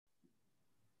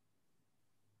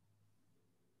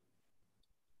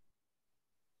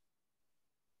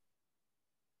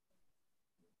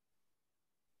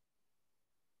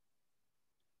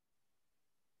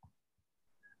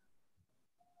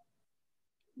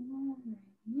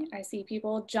Alright, I see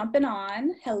people jumping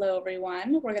on. Hello,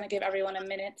 everyone. We're going to give everyone a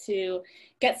minute to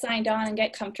get signed on and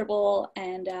get comfortable,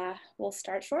 and we'll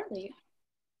start shortly.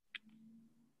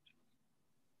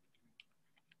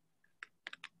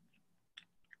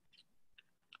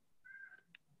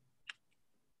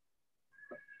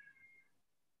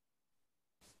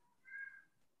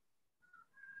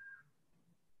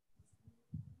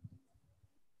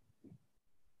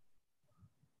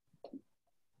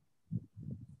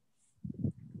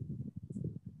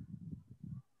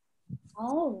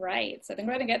 All right, so I think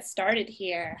we're going to get started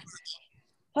here.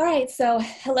 All right, so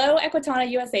hello, Equitana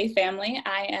USA family.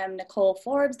 I am Nicole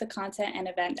Forbes, the Content and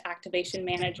Event Activation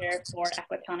Manager for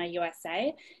Equitana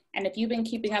USA. And if you've been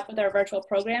keeping up with our virtual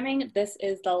programming, this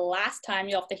is the last time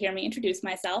you'll have to hear me introduce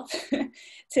myself.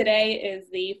 Today is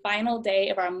the final day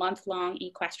of our month-long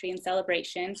equestrian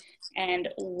celebration, and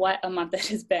what a month it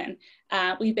has been.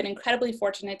 We've been incredibly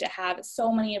fortunate to have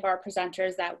so many of our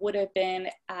presenters that would have been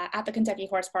at the Kentucky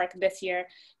Horse Park this year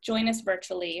join us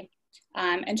virtually.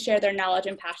 And share their knowledge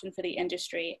and passion for the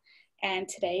industry. And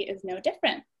today is no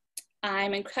different.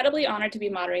 I'm incredibly honored to be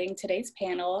moderating today's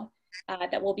panel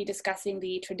that will be discussing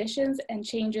the traditions and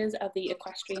changes of the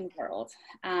equestrian world.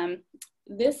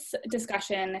 This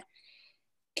discussion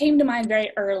came to mind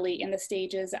very early in the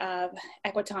stages of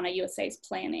Equitana USA's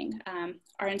planning.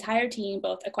 Our entire team,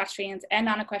 both equestrians and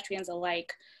non-equestrians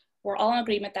alike, we're all in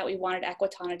agreement that we wanted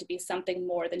Equitana to be something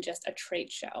more than just a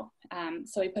trade show.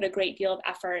 So we put a great deal of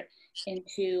effort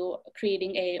into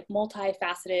creating a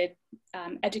multifaceted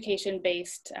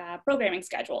education-based programming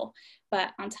schedule. But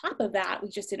on top of that, we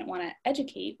just didn't want to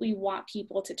educate. We want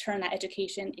people to turn that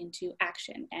education into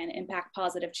action and impact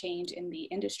positive change in the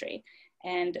industry.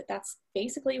 And that's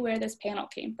basically where this panel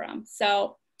came from.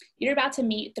 So you're about to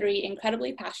meet three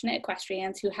incredibly passionate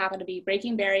equestrians who happen to be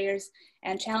breaking barriers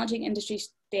and challenging industry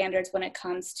standards when it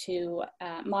comes to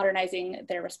modernizing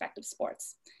their respective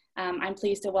sports. I'm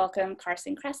pleased to welcome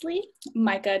Carson Kressley,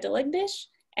 Micah Deligdish,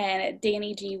 and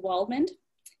Dani G. Waldman.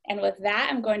 And with that,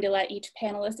 I'm going to let each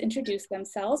panelist introduce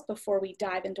themselves before we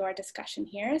dive into our discussion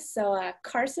here. So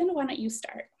Carson, why don't you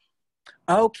start?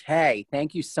 Okay,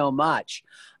 thank you so much.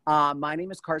 My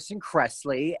name is Carson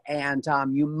Kressley, and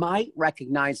you might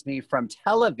recognize me from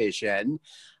television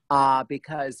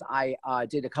because I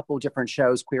did a couple of different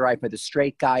shows: Queer Eye for the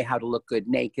Straight Guy, How to Look Good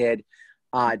Naked,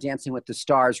 Dancing with the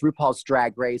Stars, RuPaul's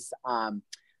Drag Race.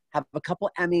 Have a couple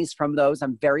Emmys from those.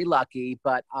 I'm very lucky,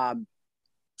 but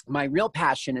my real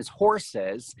passion is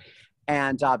horses.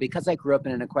 And because I grew up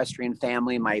in an equestrian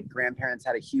family, my grandparents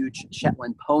had a huge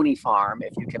Shetland pony farm,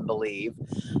 if you can believe.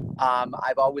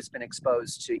 I've always been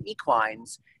exposed to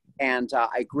equines, and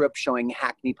I grew up showing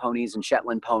Hackney ponies and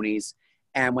Shetland ponies.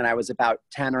 And when I was about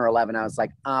 10 or 11, I was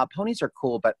like, ponies are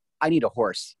cool, but I need a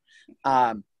horse.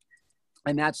 And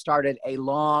that started a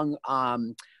long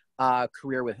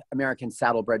career with American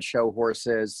saddlebred show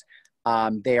horses.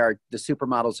 They are the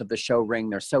supermodels of the show ring.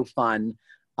 They're so fun.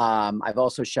 I've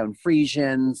also shown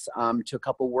Friesians to a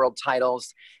couple world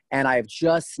titles, and I've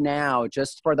just now,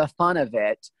 just for the fun of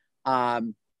it,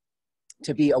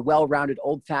 to be a well-rounded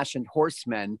old-fashioned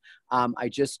horseman, I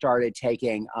just started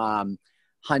taking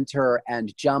hunter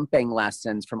and jumping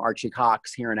lessons from Archie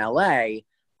Cox here in LA.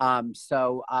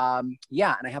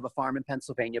 Yeah, and I have a farm in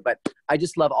Pennsylvania, but I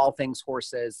just love all things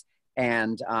horses,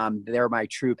 and they're my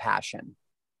true passion.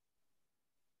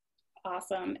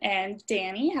 Awesome. And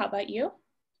Dani, how about you?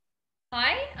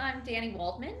 Hi, I'm Dani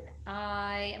Waldman.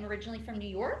 I am originally from New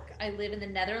York. I live in the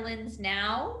Netherlands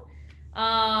now.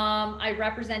 I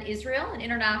represent Israel in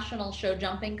international show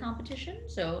jumping competition,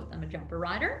 so I'm a jumper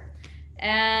rider.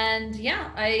 And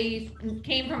yeah, I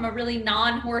came from a really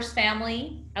non-horse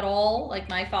family at all. Like,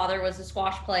 my father was a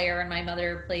squash player and my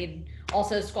mother played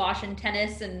also squash and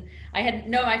tennis, and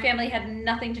my family had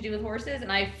nothing to do with horses, and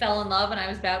I fell in love when I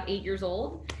was about 8 years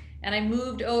old. And I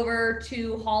moved over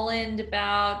to Holland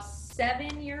about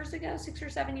 6 or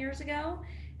 7 years ago,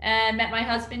 and met my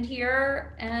husband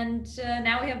here. And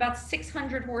now we have about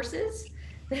 600 horses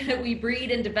that we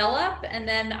breed and develop. And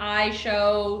then I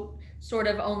show sort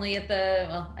of only at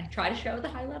I try to show at the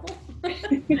high level.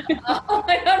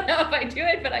 I don't know if I do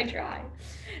it, but I try.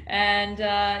 And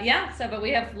yeah, but we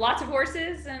have lots of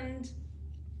horses, and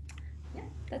yeah,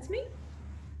 that's me.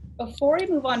 Before we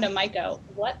move on to Micah,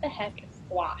 what the heck is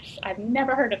squash? I've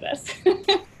never heard of this.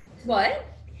 What?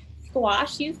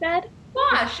 Squash, you said?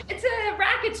 Squash. It's a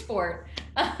racket sport.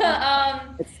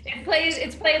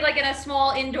 It's played like in a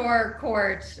small indoor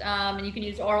court, and you can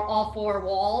use all four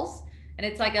walls, and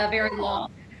it's like a very long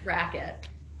racket.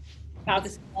 That's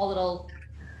a small little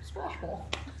squash ball.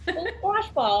 Squash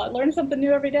ball. I learn something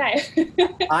new every day.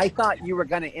 I thought you were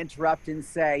going to interrupt and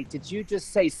say, did you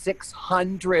just say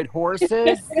 600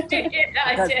 horses? Yeah,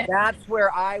 I Because did. that's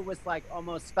where I was like,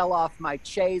 almost fell off my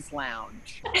chaise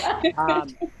lounge.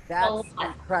 That's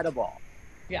incredible.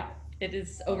 Yeah, it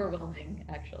is overwhelming,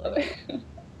 actually.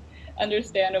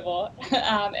 Understandable.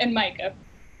 And Micah.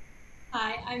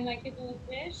 Hi, I'm Micah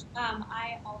Deligdish.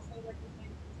 I also work in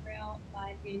Israel,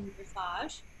 but in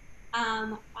dressage.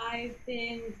 I've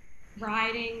been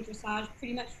riding dressage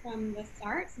pretty much from the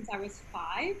start since I was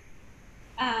 5.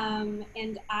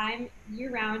 And I'm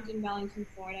year-round in Wellington,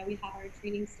 Florida. We have our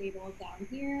training stable down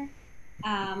here.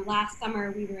 Last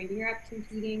summer, we were in Europe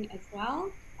competing as well.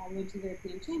 We went to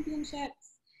European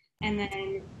Championships. And then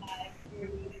here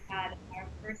we had our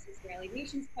first Israeli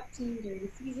Nations Cup team during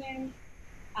the season.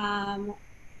 And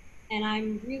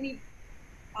I'm really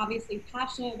obviously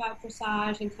passionate about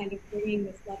dressage and kind of bringing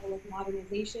this level of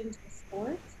modernization to the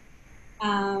sport.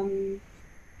 And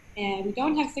we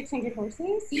don't have 600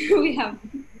 horses. We have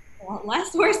a lot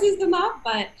less horses than that,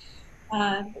 but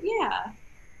yeah.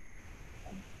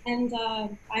 And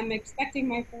I'm expecting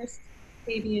my first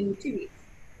baby in 2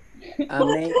 weeks.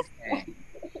 Amazing.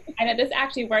 I know this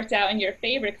actually worked out in your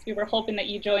favor because we were hoping that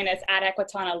you join us at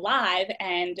Equitana Live,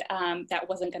 and that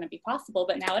wasn't going to be possible,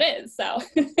 but now it is. So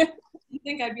You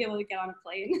think I'd be able to get on a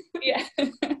plane? yeah.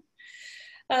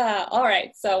 All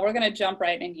right, so we're going to jump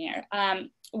right in here.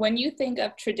 When you think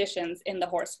of traditions in the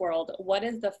horse world, what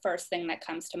is the first thing that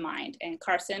comes to mind? And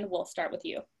Carson, we'll start with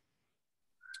you.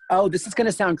 Oh, this is going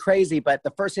to sound crazy, but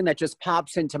the first thing that just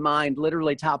pops into mind,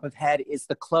 literally top of head, is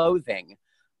the clothing.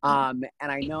 And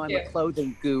I know I'm a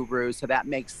clothing guru, so that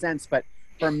makes sense. But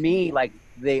for me, like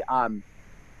the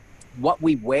what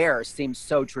we wear seems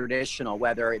so traditional,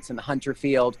 whether it's in the hunter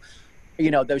field,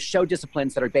 you know, those show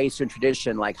disciplines that are based in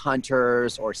tradition, like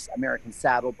hunters or American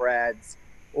saddlebreds,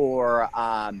 or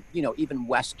you know, even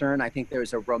Western. I think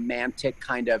there's a romantic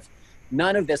kind of,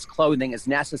 none of this clothing is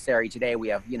necessary today. We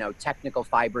have, you know, technical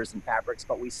fibers and fabrics,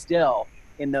 but we still,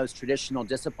 in those traditional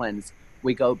disciplines,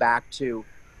 we go back to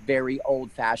very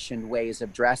old-fashioned ways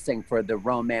of dressing for the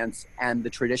romance and the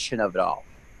tradition of it all.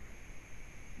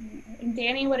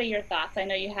 Dani, what are your thoughts? I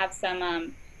know you have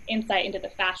some insight into the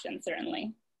fashion,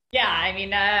 certainly. Yeah, I mean,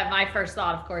 my first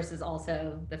thought, of course, is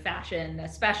also the fashion,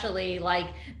 especially like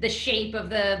the shape of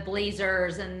the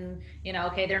blazers and, you know,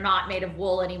 okay, they're not made of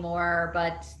wool anymore,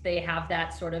 but they have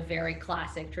that sort of very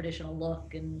classic traditional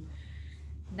look, and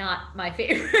not my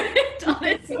favorite,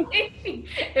 honestly.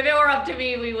 If it were up to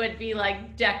me, we would be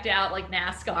like decked out like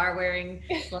NASCAR, wearing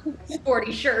like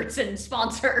sporty shirts and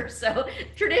sponsors. So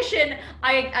tradition,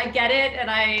 I get it,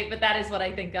 and but that is what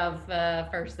I think of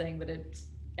first thing. But it's,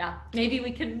 yeah, maybe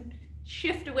we can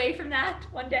shift away from that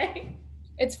one day.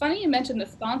 It's funny you mentioned the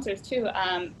sponsors too.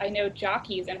 I know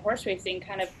jockeys and horse racing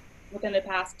kind of within the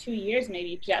past 2 years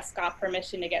maybe just got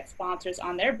permission to get sponsors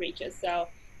on their breeches. So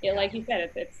yeah, like you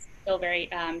said, it's still very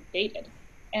dated.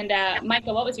 And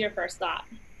Micah, what was your first thought?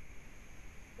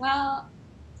 Well,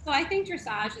 so I think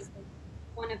dressage is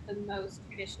one of the most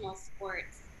traditional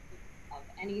sports of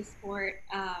any sport.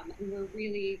 And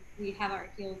we have our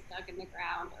heels dug in the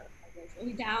ground, or our heels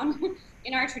really down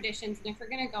in our traditions. And if we're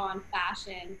going to go on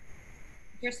fashion,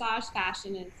 dressage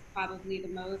fashion is probably the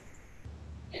most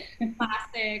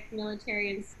classic, military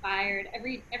inspired.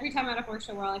 Every time at a horse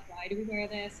show, we're all like, why do we wear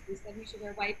this? We said we should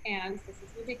wear white pants. This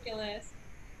is ridiculous.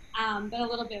 But a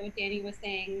little bit what Dani was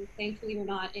saying, thankfully we're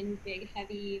not in big,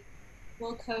 heavy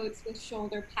wool coats with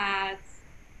shoulder pads.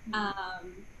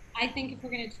 I think if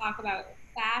we're going to talk about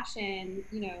fashion,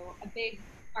 you know, a big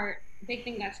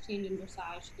thing that's changed in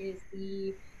dressage is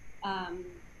we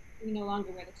no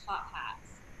longer wear the top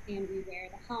hats and we wear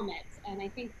the helmets. And I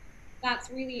think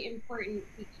that's really important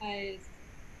because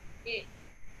it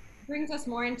brings us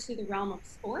more into the realm of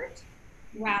sport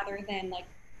rather than like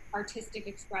artistic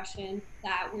expression,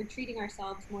 that we're treating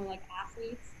ourselves more like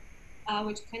athletes,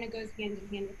 which kind of goes hand in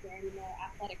hand with wearing more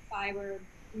athletic fiber,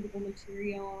 breathable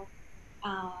material,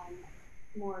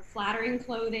 more flattering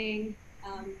clothing.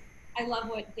 I love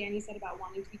what Dani said about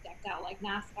wanting to be decked out like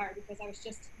NASCAR, because I was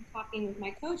just talking with my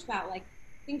coach about, like,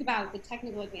 think about the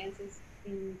technical advances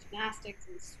in gymnastics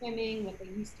and swimming, what they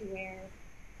used to wear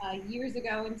years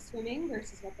ago in swimming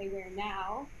versus what they wear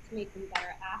now to make them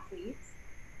better athletes.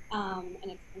 And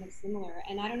it's kind of similar.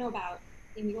 And I don't know about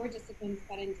in your disciplines,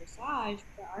 but in dressage,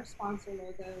 there are sponsor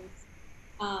logos.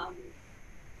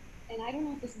 And I don't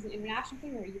know if this is an international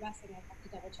thing or a US thing, I'd have to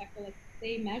double check, but like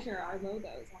they measure our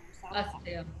logos on our Us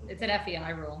too. It's an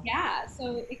FEI rule. Yeah,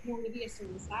 so it can only be a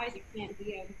certain size. It can't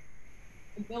be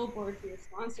a billboard for your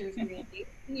sponsors, really.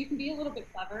 And you can be a little bit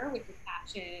clever with your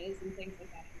patches and things like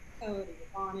that coat or your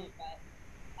bonnet, but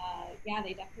yeah,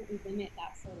 they definitely limit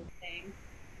that sort of thing,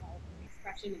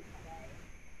 expression in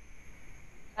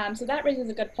a way. So that raises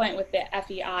a good point with the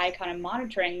FEI kind of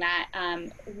monitoring that.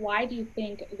 Why do you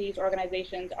think these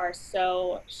organizations are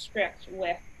so strict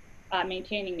with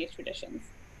maintaining these traditions?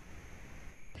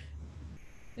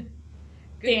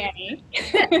 Dani.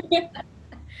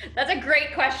 That's a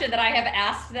great question that I have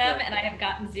asked them and I have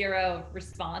gotten zero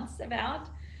response about.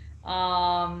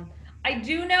 I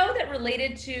do know that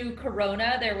related to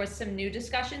Corona, there was some new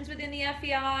discussions within the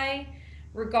FEI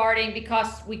regarding,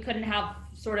 because we couldn't have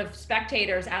sort of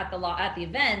spectators at the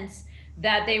events,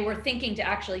 that they were thinking to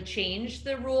actually change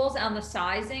the rules on the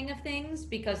sizing of things,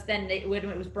 because then when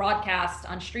it was broadcast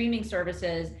on streaming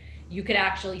services, you could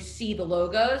actually see the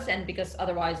logos, and because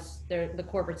otherwise the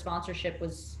corporate sponsorship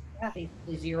was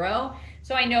basically zero.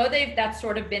 So I know that's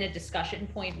sort of been a discussion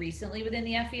point recently within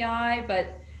the FEI,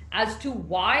 but as to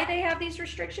why they have these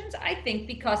restrictions, I think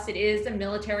because it is a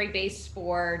military-based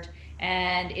sport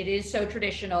and it is so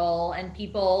traditional and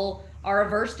people are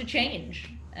averse to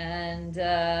change. And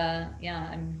yeah,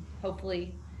 I'm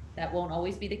hopefully that won't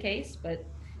always be the case, but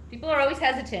people are always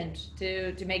hesitant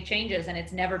to make changes, and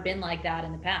it's never been like that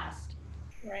in the past.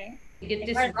 Right. You get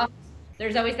disrupted.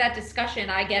 There's always that discussion.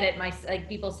 I get it. Like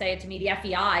people say it to me. The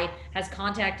FEI has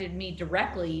contacted me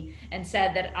directly and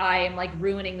said that I am like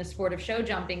ruining the sport of show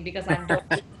jumping because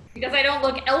because I don't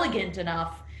look elegant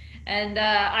enough. And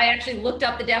I actually looked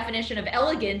up the definition of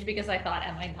elegant because I thought,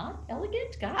 am I not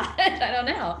elegant? God, I don't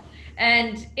know.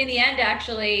 And in the end,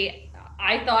 actually,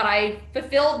 I thought I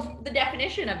fulfilled the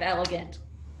definition of elegant.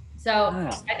 So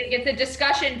I think it's a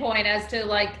discussion point as to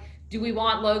like, do we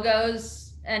want logos?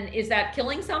 And is that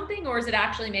killing something, or is it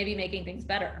actually maybe making things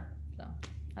better? So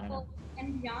I don't know.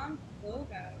 And beyond the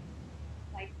logo,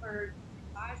 like for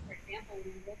dressage, for example, when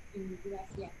you look in the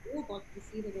USCF rulebook, you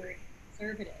see the word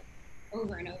conservative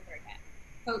over and over again.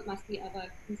 Coat must be of a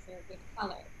conservative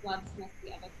color. Gloves must be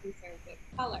of a conservative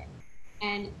color.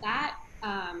 And that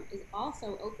is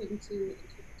also open to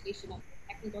interpretation of the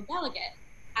technical delegate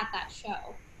at that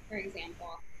show, for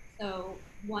example. So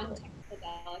one technical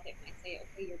delegate might say,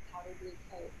 okay, your powder blue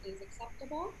coat is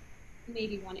acceptable,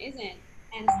 maybe one isn't.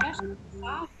 And especially with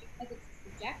dressage, because it's a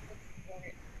subjective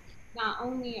sport, not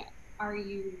only are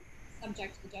you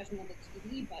subject to the judgment of the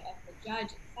TV, but of the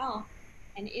judge itself.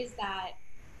 And is that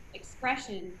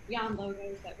expression beyond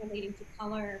logos, but relating to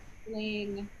color,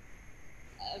 bling,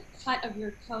 cut of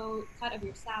your coat, cut of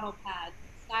your saddle pad,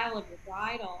 style of your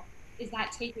bridle, is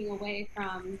that taking away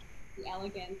from the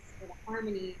elegance or the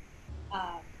harmony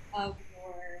of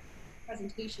your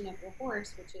presentation of your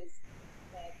horse, which is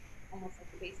almost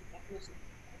like the basic definition of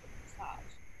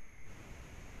dressage.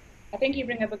 I think you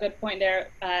bring up a good point there,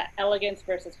 elegance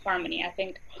versus harmony. I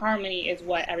think harmony is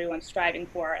what everyone's striving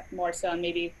for more so, and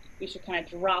maybe we should kind of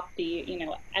drop the,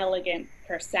 elegant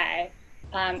per se.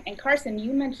 And Carson,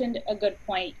 you mentioned a good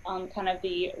point on kind of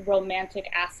the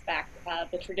romantic aspect of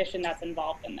the tradition that's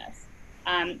involved in this.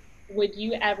 Would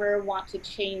you ever want to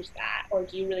change that, or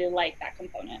do you really like that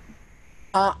component?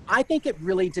 I think it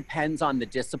really depends on the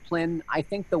discipline. I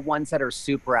think the ones that are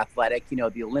super athletic,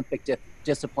 the Olympic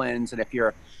disciplines, and if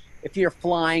you're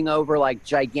flying over like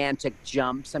gigantic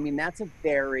jumps, I mean, that's a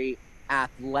very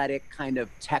athletic kind of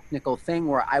technical thing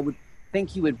where I would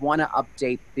think you would want to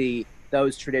update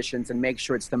those traditions and make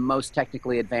sure it's the most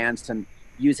technically advanced and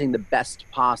using the best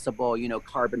possible,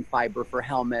 carbon fiber for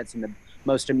helmets and the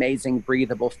most amazing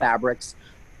breathable fabrics.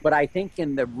 But I think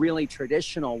in the really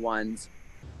traditional ones,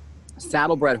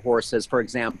 saddlebred horses, for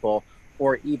example,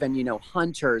 or even,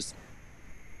 hunters,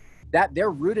 that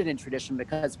they're rooted in tradition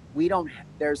because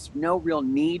there's no real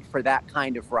need for that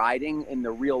kind of riding in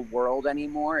the real world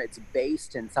anymore. It's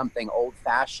based in something old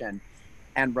fashioned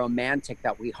and romantic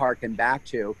that we harken back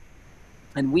to.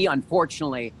 And we,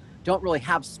 unfortunately, don't really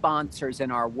have sponsors in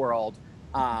our world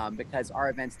because our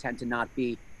events tend to not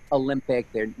be Olympic.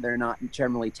 They're not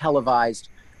generally televised.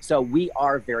 So we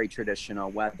are very traditional,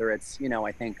 whether it's,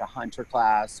 I think a hunter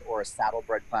class or a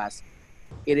saddlebred class.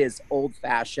 It is old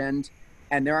fashioned.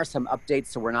 And there are some updates,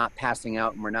 so we're not passing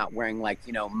out and we're not wearing like,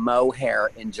 mohair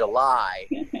in July.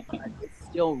 It's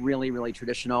still really, really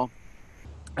traditional.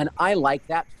 And I like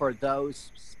that for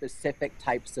those specific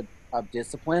types of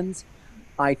disciplines.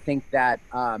 I think that,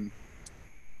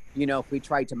 if we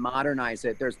tried to modernize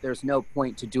it, there's no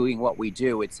point to doing what we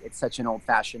do. It's such an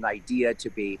old-fashioned idea to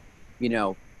be,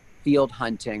 field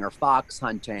hunting or fox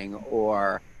hunting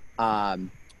or,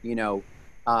 riding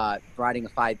a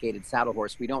 5-gated saddle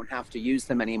horse. We don't have to use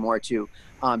them anymore to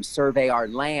survey our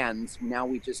lands. Now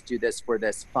we just do this for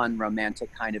this fun,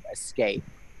 romantic kind of escape.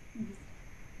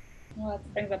 Well,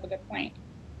 that brings up a good point.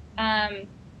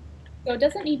 So it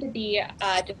doesn't need to be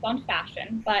just on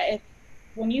fashion, but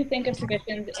when you think of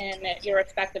traditions in your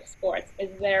respective sports,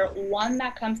 is there one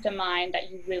that comes to mind that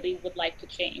you really would like to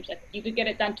change? Like if you could get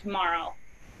it done tomorrow,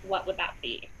 what would that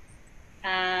be?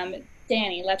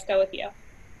 Dani, let's go with you.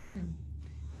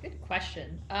 Good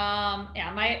question.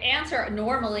 Yeah, my answer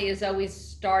normally is always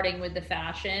starting with the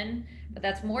fashion, but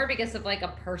that's more because of like a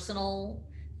personal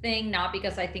thing, not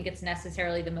because I think it's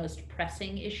necessarily the most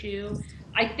pressing issue.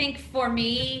 I think for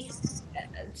me,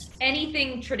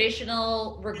 anything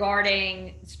traditional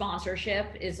regarding sponsorship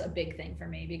is a big thing for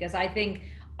me because I think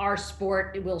our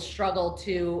sport will struggle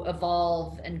to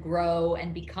evolve and grow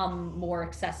and become more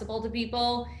accessible to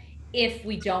people if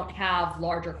we don't have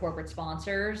larger corporate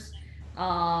sponsors.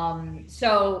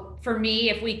 So for me,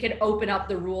 if we could open up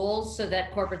the rules so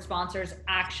that corporate sponsors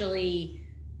actually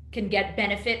can get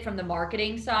benefit from the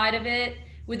marketing side of it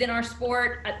within our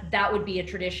sport, that would be a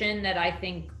tradition that I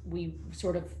think we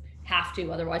sort of have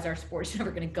to, otherwise our sport's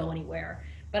never going to go anywhere.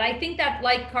 But I think that,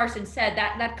 like Carson said,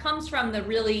 that comes from the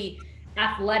really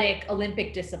athletic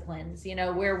Olympic disciplines, you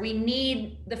know, where we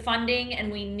need the funding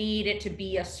and we need it to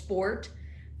be a sport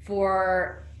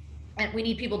for, and we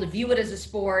need people to view it as a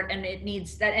sport, and it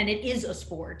needs that, and it is a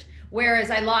sport, whereas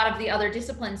a lot of the other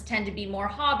disciplines tend to be more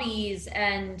hobbies,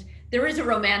 and there is a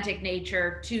romantic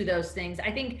nature to those things.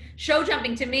 I think show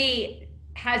jumping to me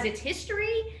has its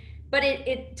history, but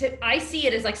I see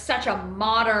it as like such a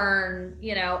modern,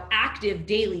 you know, active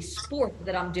daily sport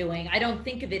that I'm doing. I don't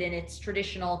think of it in its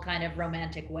traditional kind of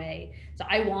romantic way. So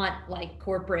I want like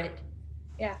corporate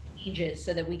changes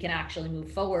so that we can actually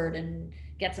move forward and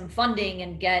get some funding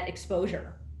and get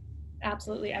exposure.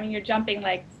 Absolutely. I mean, you're jumping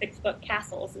like 6-foot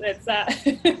castles. It's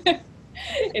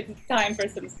it's time for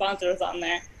some sponsors on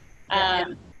there.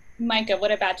 Micah,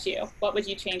 what about you? What would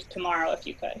you change tomorrow if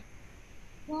you could?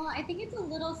 Well, I think it's a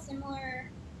little similar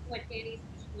to what Dani's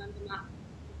touching on, but not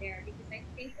there, because I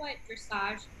think what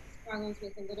dressage struggles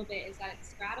with a little bit is that it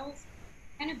straddles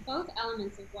kind of both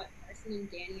elements of what Carson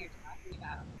and Dani are talking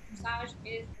about. Dressage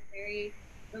is a very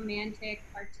romantic,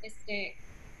 artistic,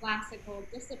 classical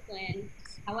discipline.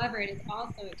 However, it is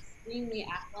also extremely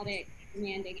athletic,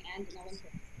 demanding, and an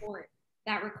Olympic sport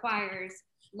that requires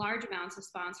large amounts of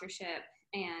sponsorship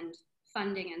and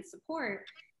funding and support.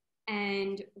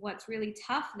 And what's really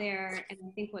tough there, and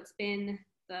I think what's been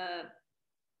the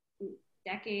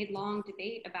decade-long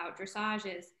debate about dressage,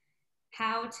 is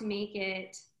how to make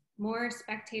it more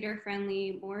spectator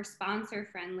friendly, more sponsor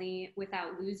friendly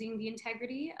without losing the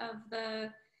integrity of the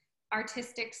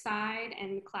artistic side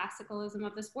and classicalism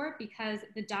of the sport, because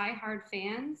the die-hard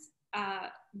fans,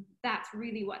 that's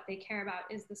really what they care about,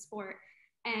 is the sport.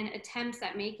 And attempts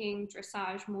at making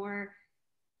dressage more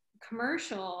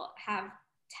commercial have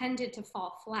tended to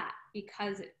fall flat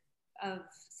because of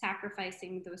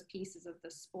sacrificing those pieces of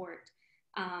the sport.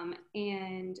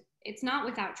 And it's not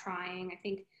without trying. I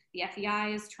think the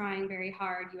FEI is trying very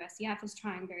hard. USEF is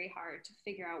trying very hard to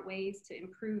figure out ways to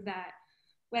improve that,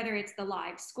 whether it's the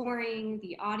live scoring,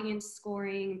 the audience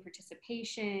scoring,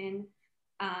 participation,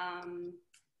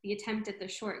 the attempt at the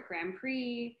short Grand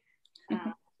Prix,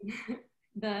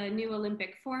 the new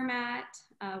Olympic format,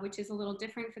 which is a little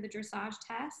different for the dressage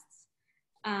tests.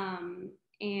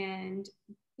 And,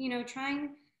 you know,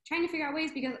 trying to figure out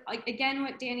ways, because like, again,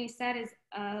 what Dani said is,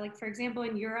 like, for example,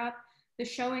 in Europe, the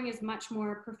showing is much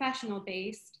more professional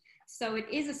based. So it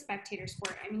is a spectator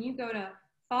sport. I mean, you go to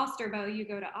Falsterbo, you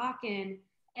go to Aachen,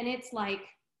 and it's like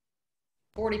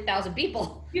 40,000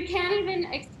 people. You can't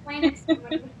even explain it to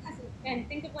someone who hasn't been.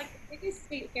 Think of like the biggest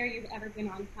state fair you've ever been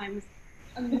on times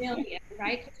a million,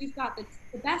 right? Because you've got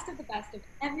the best of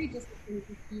every discipline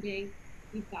competing.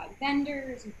 You've got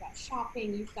vendors, you've got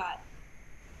shopping, you've got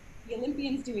the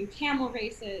Olympians doing camel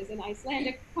races and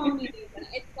Icelandic ponies, and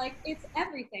it's like, it's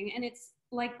everything, and it's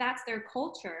like, that's their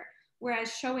culture.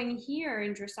 Whereas showing here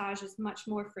in dressage is much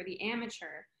more for the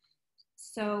amateur.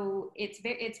 So it's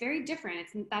very different.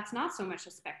 That's not so much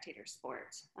a spectator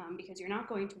sport, because you're not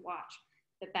going to watch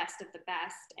the best of the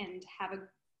best and have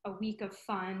a week of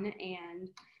fun and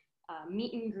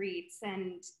meet and greets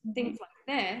and things like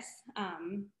this.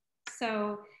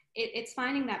 So it's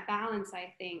finding that balance,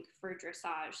 I think, for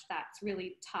dressage that's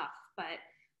really tough, but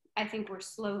I think we're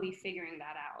slowly figuring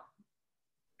that out.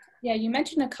 Yeah, you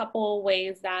mentioned a couple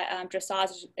ways that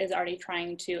dressage is already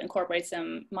trying to incorporate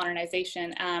some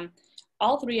modernization.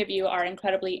 All three of you are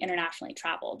incredibly internationally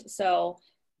traveled. So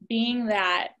being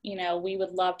that, you know, we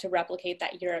would love to replicate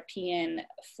that European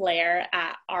flair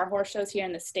at our horse shows here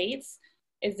in the States,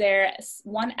 is there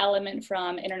one element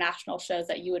from international shows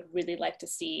that you would really like to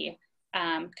see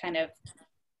kind of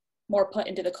more put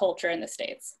into the culture in the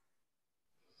States?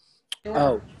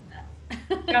 Oh,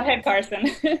 Go ahead, Carson.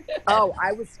 Oh,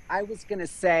 I was gonna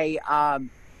say,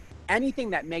 anything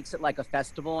that makes it like a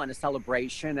festival and a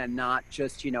celebration and not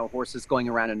just, you know, horses going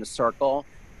around in a circle.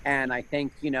 And I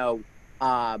think, you know,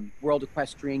 World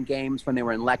Equestrian Games, when they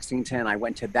were in Lexington, I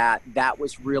went to that. That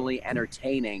was really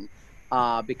entertaining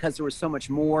because there was so much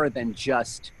more than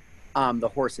just the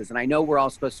horses. And I know we're all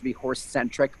supposed to be horse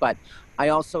centric, but I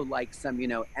also like some, you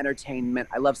know, entertainment.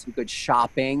 I love some good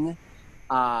shopping,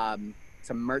 some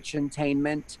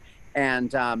merchantainment.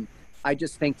 And I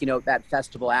just think, you know, that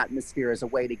festival atmosphere is a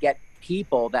way to get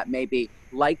people that maybe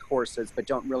like horses but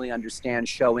don't really understand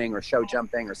showing or show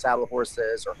jumping or saddle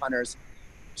horses or hunters,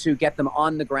 to get them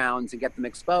on the grounds and get them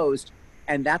exposed.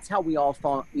 And that's how we all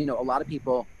fall, you know, a lot of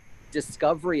people,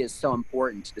 discovery is so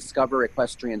important to discover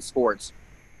equestrian sports,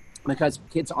 because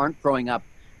kids aren't growing up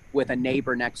with a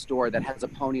neighbor next door that has a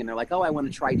pony and they're like, oh, I want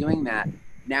to try doing that.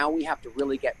 Now we have to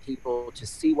really get people to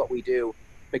see what we do,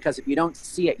 because if you don't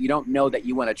see it, you don't know that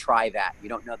you want to try that. You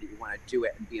don't know that you want to do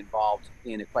it and be involved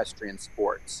in equestrian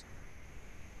sports.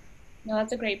 No,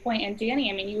 that's a great point. And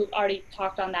Dani, I mean, you already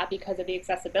talked on that because of the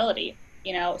accessibility.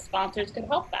 You know, sponsors could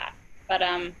help that. But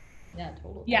Yeah,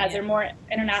 totally. yeah, is there more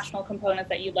international components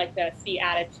that you'd like to see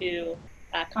added to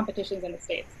competitions in the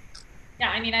States? Yeah,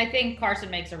 I mean, I think Carson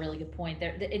makes a really good point.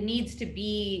 There, it needs to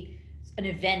be an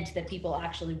event that people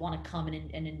actually want to come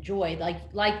and enjoy,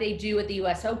 like they do at the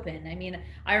U.S. Open. I mean,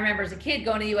 I remember as a kid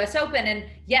going to the U.S. Open, and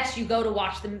yes, you go to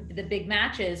watch the big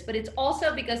matches, but it's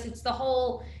also because it's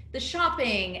the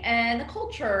shopping and the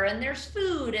culture, and there's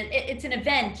food, and it's an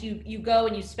event. You go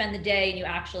and you spend the day and you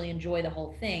actually enjoy the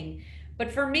whole thing.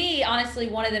 But for me, honestly,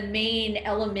 one of the main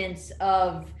elements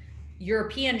of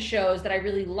European shows that I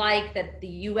really like that the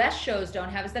US shows don't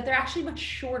have is that they're actually much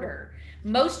shorter.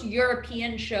 Most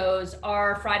European shows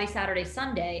are Friday, Saturday,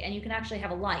 Sunday, and you can actually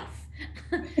have a life.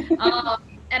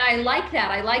 And I like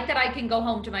that. I like that I can go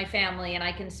home to my family and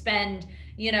I can spend,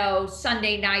 you know,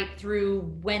 Sunday night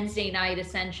through Wednesday night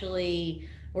essentially,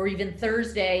 or even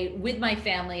Thursday with my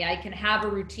family. I can have a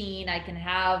routine. I can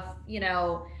have, you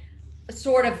know,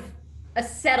 sort of a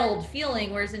settled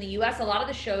feeling, whereas in the US a lot of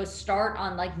the shows start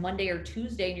on like Monday or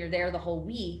Tuesday and you're there the whole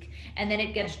week, and then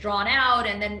it gets drawn out,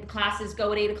 and then classes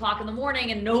go at 8 o'clock in the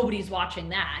morning and nobody's watching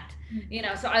that, you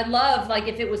know. So I love, like,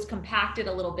 if it was compacted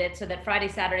a little bit so that Friday,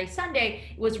 Saturday,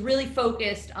 Sunday was really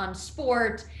focused on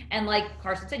sport, and like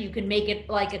Carson said, you can make it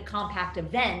like a compact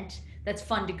event that's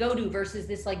fun to go to versus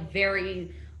this like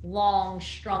very long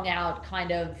strung out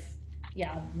kind of,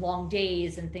 yeah, long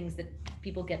days and things that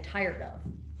people get tired of.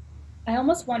 I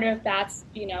almost wonder if that's,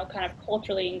 you know, kind of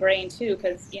culturally ingrained too,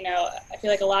 because, you know, I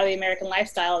feel like a lot of the American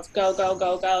lifestyle is go, go,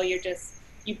 go, go.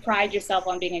 You pride yourself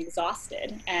on being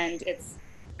exhausted, and it's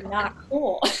not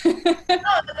cool. Oh,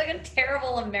 that's like a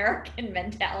terrible American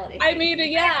mentality. I mean,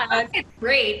 yeah. It's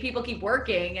great. People keep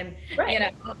working, and, right. You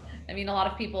know, I mean, a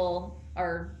lot of people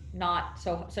are not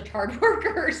such hard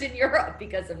workers in Europe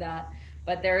because of that.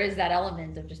 But there is that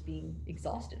element of just being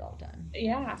exhausted all the time.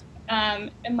 Yeah.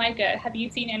 And Micah, have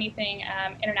you seen anything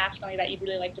internationally that you'd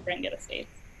really like to bring to the States?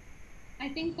 I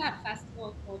think that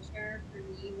festival culture for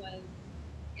me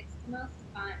it's the most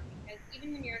fun, because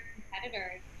even when you're a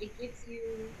competitor, it gives you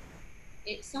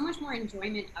so much more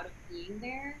enjoyment out of being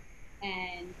there,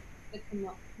 and the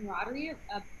camaraderie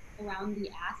around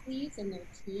the athletes and their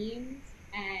teams,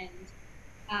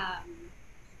 and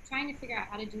trying to figure out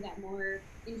how to do that more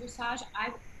in dressage.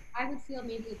 I would feel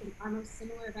maybe our most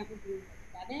similar event would be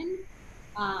Devon.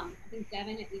 I think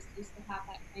Devon at least used to have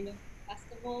that kind of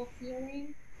festival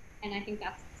feeling, and I think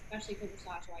that's especially for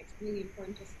dressage why it's really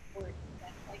important to support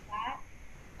events like that.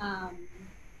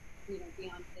 You know,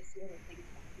 beyond this year where things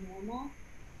are normal.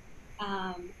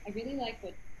 I really like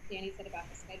what Dani said about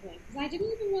the scheduling, because I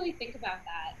didn't even really think about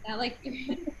that. That like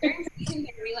during season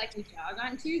here, we jog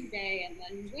on Tuesday, and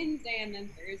then Wednesday, and then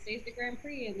Thursday's the Grand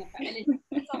Prix, and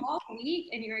it's a whole week,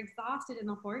 and you're exhausted, and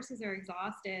the horses are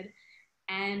exhausted.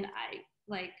 And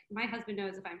my husband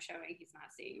knows if I'm showing, he's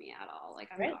not seeing me at all. Like,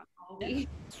 I'm gone all week.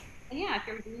 And yeah, if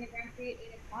you're doing a Grand Prix at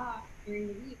 8 o'clock during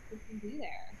the week, who can be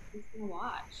there? Who's gonna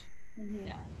watch? Mm-hmm.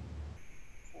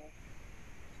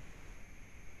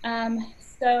 Yeah.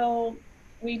 So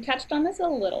we touched on this a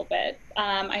little bit.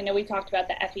 I know we talked about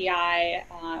the FEI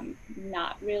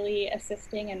not really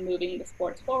assisting and moving the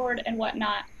sports forward and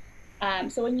whatnot.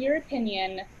 So in your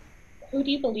opinion, who do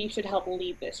you believe should help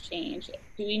lead this change?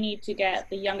 Do we need to get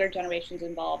the younger generations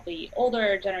involved, the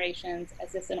older generations?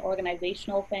 Is this an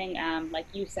organizational thing,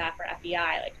 like USAF or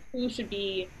FEI? Like, who should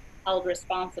be held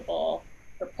responsible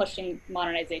for pushing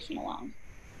modernization along?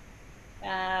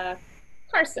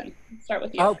 Carson, start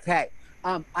with you. Okay.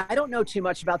 I don't know too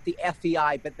much about the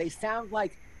FEI, but they sound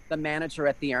like the manager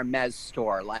at the Hermes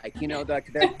store. Like, you know, they're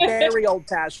very old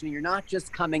fashioned. You're not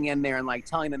just coming in there and like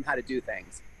telling them how to do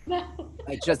things. No.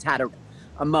 I just had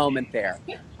a moment there.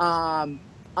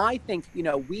 I think, you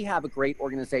know, we have a great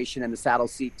organization in the saddle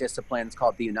seat disciplines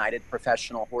called the United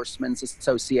Professional Horsemen's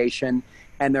Association,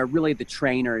 and they're really the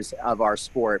trainers of our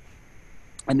sport.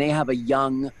 And they have a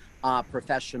young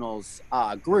professionals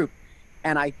group.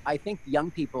 And I think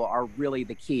young people are really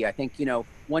the key. I think, you know,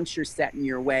 once you're set in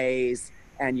your ways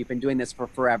and you've been doing this for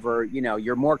forever, you know,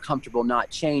 you're more comfortable not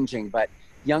changing. But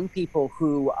young people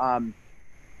who,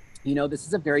 you know, this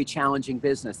is a very challenging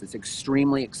business. It's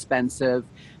extremely expensive.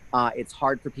 It's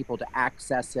hard for people to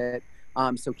access it.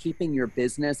 So keeping your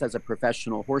business as a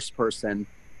professional horse person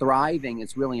thriving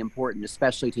is really important,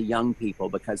 especially to young people,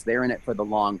 because they're in it for the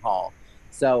long haul.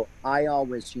 So I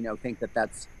always, you know, think that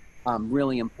that's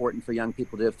really important for young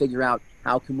people to figure out,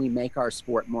 how can we make our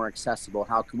sport more accessible?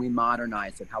 How can we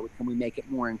modernize it? How can we make it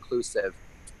more inclusive?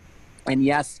 And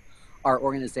yes, our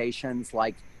organizations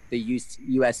like the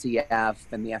USEF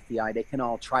and the FEI, they can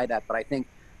all try that. But I think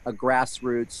a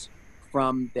grassroots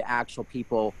from the actual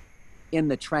people in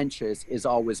the trenches is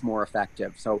always more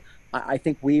effective. So I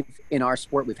think in our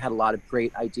sport, we've had a lot of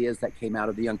great ideas that came out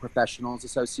of the Young Professionals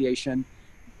Association.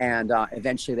 And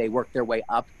eventually they work their way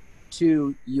up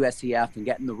to USEF and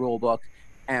get in the rule book,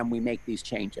 and we make these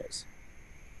changes.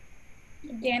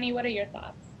 Dani, what are your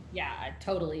thoughts? Yeah, I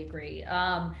totally agree.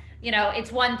 You know,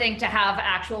 it's one thing to have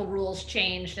actual rules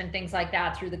changed and things like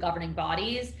that through the governing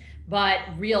bodies, but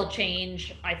real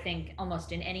change, I think,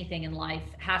 almost in anything in life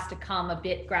has to come a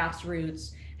bit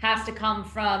grassroots, has to come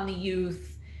from the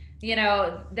youth. You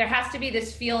know, there has to be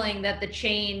this feeling that the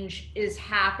change is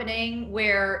happening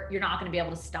where you're not going to be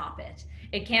able to stop it.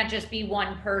 It can't just be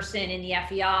one person in the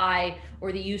FEI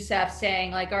or the USEF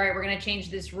saying like, all right, we're going to change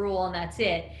this rule and that's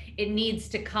it. It needs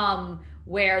to come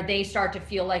where they start to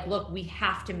feel like, look, we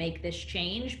have to make this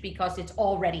change because it's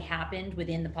already happened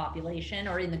within the population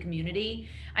or in the community.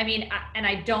 I mean, and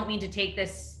I don't mean to take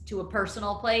this to a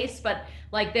personal place, but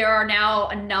like there are now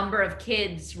a number of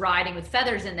kids riding with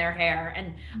feathers in their hair.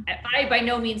 And I by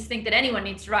no means think that anyone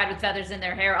needs to ride with feathers in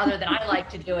their hair other than I like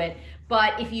to do it.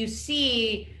 But if you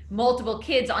see multiple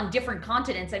kids on different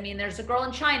continents, I mean, there's a girl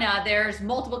in China, there's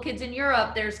multiple kids in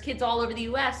Europe, there's kids all over the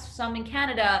US, some in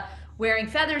Canada, wearing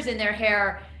feathers in their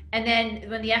hair. And then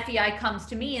when the FEI comes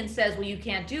to me and says, well, you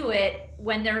can't do it,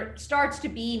 when there starts to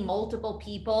be multiple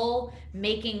people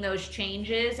making those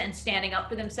changes and standing up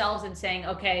for themselves and saying,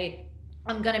 okay,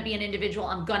 I'm going to be an individual,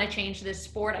 I'm going to change this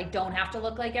sport, I don't have to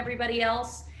look like everybody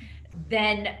else,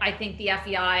 then I think the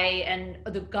FEI and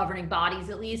the governing bodies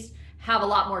at least have a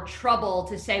lot more trouble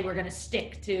to say we're going to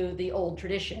stick to the old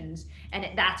traditions. And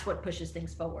that's what pushes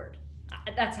things forward.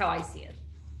 That's how I see it.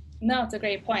 No, it's a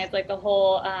great point. It's like the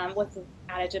whole, what's the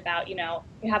adage about, you know,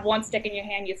 you have one stick in your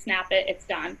hand, you snap it, it's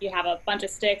done. You have a bunch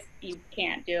of sticks, you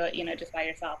can't do it, you know, just by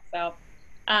yourself. So,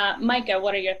 Micah,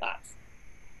 what are your thoughts?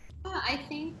 I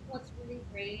think what's really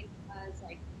great is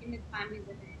like in the time we live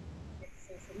in with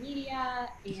social media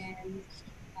and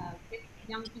with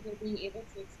young people being able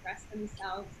to express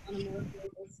themselves on a more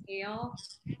global scale,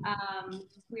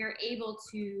 we are able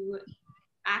to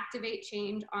activate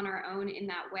change on our own in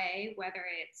that way, whether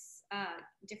it's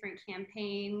different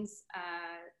campaigns,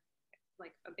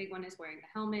 like a big one is wearing the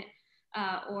helmet,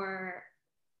 or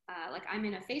like I'm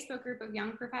in a Facebook group of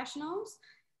young professionals,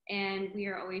 and we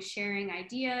are always sharing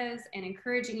ideas and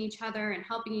encouraging each other and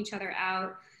helping each other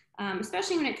out,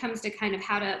 especially when it comes to kind of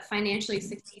how to financially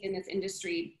succeed in this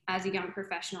industry as a young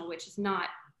professional, which is not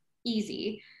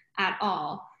easy at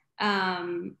all.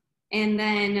 And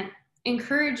then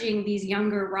encouraging these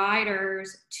younger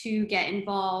riders to get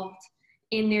involved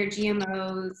in their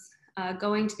GMOs,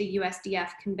 going to the USDF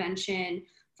convention,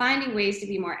 finding ways to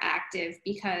be more active,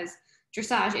 because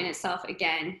dressage in itself,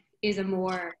 again, is a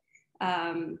more,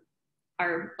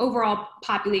 our overall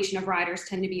population of riders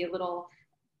tend to be a little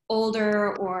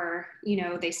older, or, you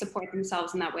know, they support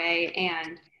themselves in that way.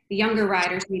 And the younger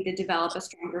riders need to develop a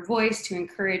stronger voice to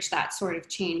encourage that sort of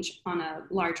change on a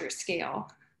larger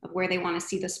scale of where they want to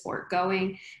see the sport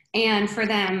going, and for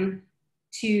them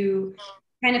to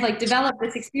kind of like develop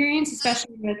this experience,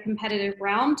 especially in the competitive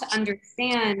realm, to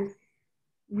understand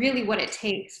really what it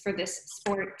takes for this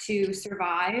sport to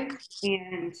survive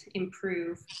and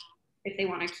improve if they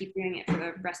want to keep doing it for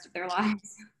the rest of their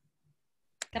lives.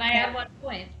 Can I add one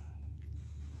point?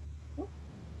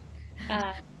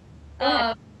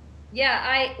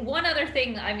 Yeah, one other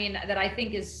thing, I mean, that I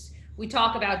think is, we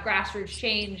talk about grassroots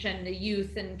change and the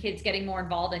youth and kids getting more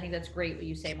involved. I think that's great what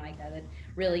you say, Micah, that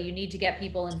really. You need to get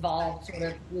people involved sort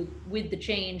of with the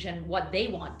change and what they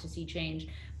want to see change.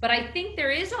 But I think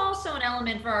there is also an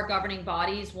element for our governing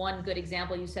bodies. One good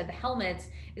example, you said the helmets,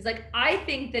 is like, I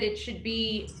think that it should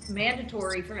be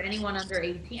mandatory for anyone under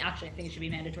 18. Actually, I think it should be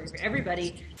mandatory for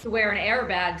everybody to wear an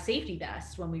airbag safety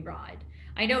vest when we ride.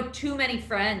 I know too many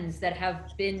friends that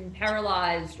have been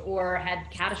paralyzed or had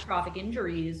catastrophic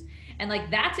injuries. And like,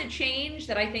 that's a change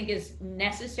that I think is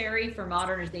necessary for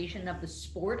modernization of the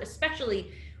sport,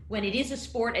 especially when it is a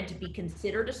sport, and to be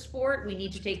considered a sport, we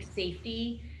need to take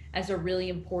safety as a really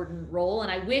important role.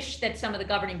 And I wish that some of the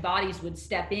governing bodies would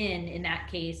step in that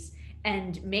case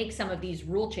and make some of these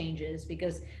rule changes,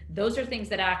 because those are things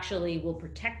that actually will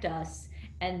protect us,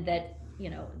 and that, you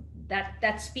know,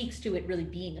 that speaks to it really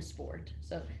being a sport.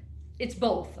 So it's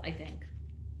both, I think.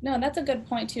 No, and that's a good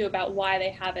point too about why they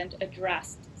haven't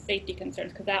addressed safety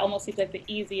concerns, because that almost seems like the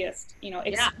easiest, you know,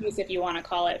 excuse, if you want to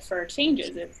call it, for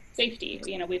changes is safety.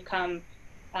 You know, we've come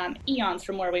eons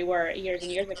from where we were years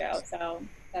and years ago. So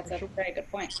that's a very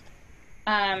good point.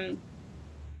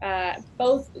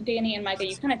 Both Dani and Micah,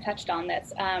 you kind of touched on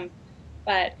this,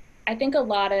 but I think a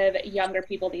lot of younger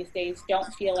people these days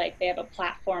don't feel like they have a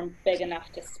platform big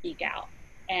enough to speak out.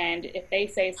 And if they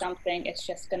say something, it's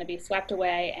just going to be swept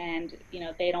away, and, you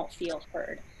know, they don't feel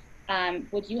heard.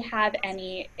 Would you have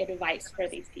any advice for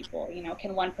these people? You know,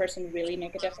 can one person really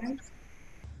make a difference?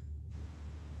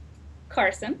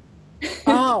 Carson?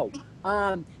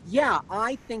 Yeah,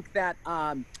 I think that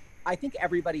I think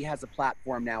everybody has a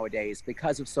platform nowadays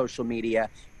because of social media.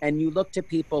 And you look to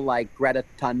people like Greta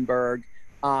Thunberg.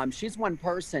 She's one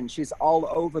person. She's all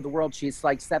over the world. She's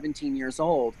like 17 years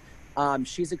old.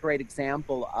 She's a great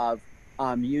example of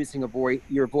using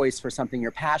your voice for something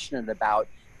you're passionate about.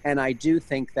 And I do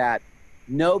think that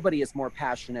nobody is more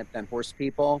passionate than horse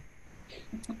people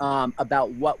about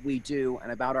what we do,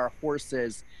 and about our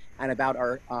horses, and about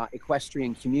our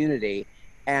equestrian community.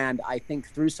 And I think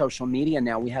through social media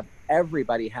now,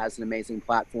 everybody has an amazing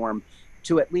platform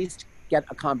to at least get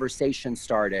a conversation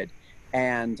started.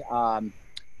 And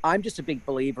I'm just a big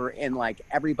believer in, like,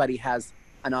 everybody has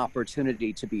an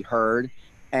opportunity to be heard.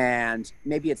 And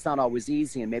maybe it's not always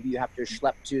easy, and maybe you have to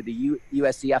schlep to the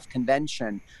USEF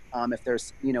convention if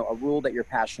there's, you know, a rule that you're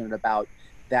passionate about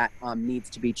that needs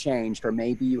to be changed. Or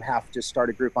maybe you have to start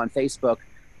a group on Facebook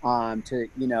to,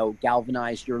 you know,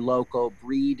 galvanize your local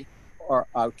breed or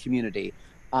community.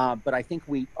 But I think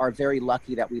we are very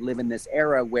lucky that we live in this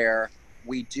era where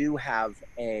we do have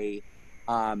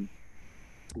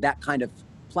that kind of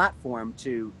platform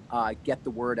to get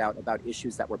the word out about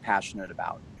issues that we're passionate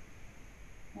about.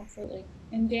 Absolutely.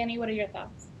 And Dani, what are your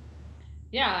thoughts?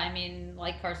 Yeah, I mean,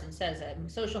 like Carson says,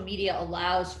 social media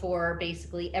allows for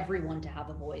basically everyone to have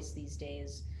a voice these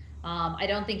days. I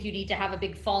don't think you need to have a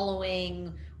big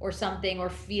following or something, or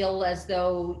feel as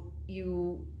though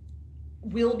you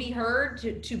will be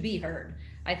heard to be heard.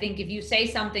 I think if you say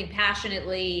something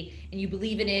passionately and you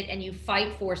believe in it and you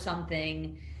fight for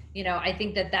something, you know, I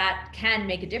think that can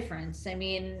make a difference. I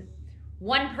mean,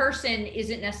 one person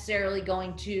isn't necessarily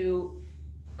going to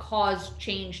cause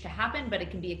change to happen, but it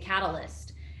can be a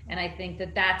catalyst. And I think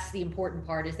that's the important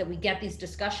part, is that we get these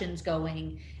discussions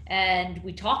going and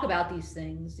we talk about these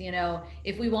things. You know,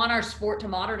 if we want our sport to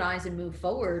modernize and move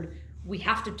forward, we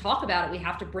have to talk about it. We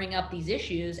have to bring up these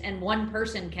issues, and one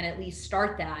person can at least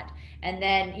start that. And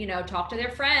then, you know, talk to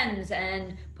their friends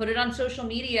and put it on social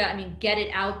media. I mean, get it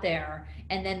out there,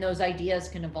 and then those ideas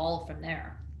can evolve from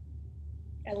there.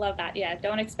 I love that. Yeah,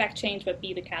 don't expect change, but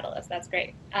be the catalyst. That's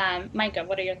great. Micah,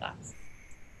 what are your thoughts?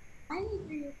 I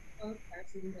agree with both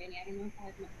Carson and Dani. I don't know if I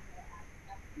have much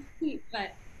more to add,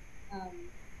 but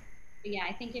yeah,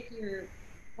 I think if you're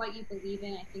what you believe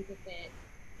in, I think if it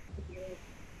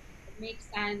makes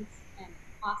sense and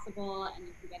possible, and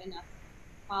you can get enough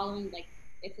following, like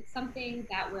if it's something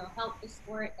that will help the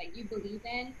sport that you believe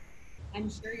in, I'm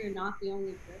sure you're not the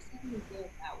only person who feels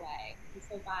that way. And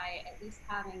so by at least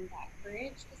having that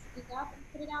courage to speak up and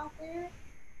put it out there,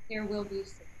 there will be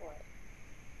support.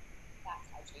 That's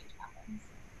how change happens.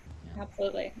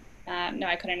 Absolutely. No,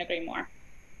 I couldn't agree more.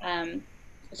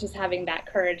 It's just having that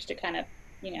courage to kind of,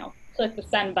 you know, click the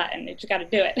send button. You just got to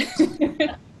do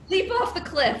it. Leap off the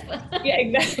cliff. Yeah,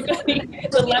 exactly.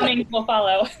 The lemmings will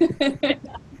follow.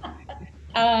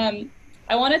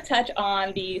 I want to touch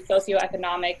on the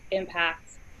socioeconomic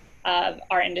impacts of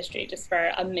our industry just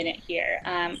for a minute here.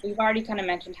 We've already kind of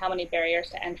mentioned how many barriers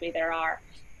to entry there are.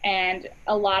 And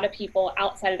a lot of people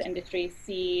outside of the industry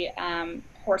see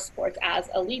horse sports as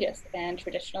elitist and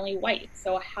traditionally white.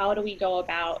 So how do we go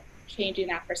about changing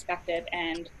that perspective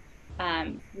and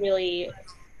really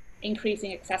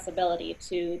increasing accessibility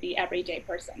to the everyday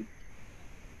person?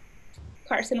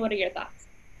 Carson, what are your thoughts?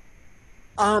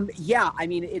 Yeah, I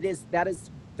mean, that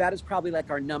is probably like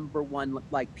our number one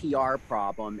like PR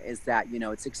problem is that, you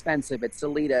know, it's expensive, it's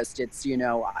elitist, it's, you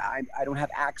know, I don't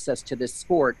have access to this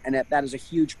sport. And that is a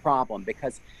huge problem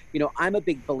because, you know, I'm a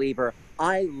big believer.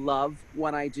 I love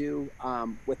what I do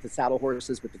with the saddle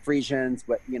horses, with the Frisians,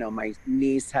 but, you know, my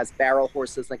niece has barrel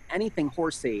horses, like anything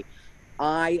horsey.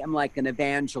 I am like an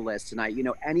evangelist, and you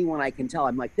know, anyone I can tell,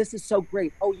 I'm like, this is so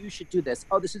great. Oh, you should do this.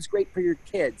 Oh, this is great for your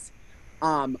kids.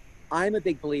 Um, I'm a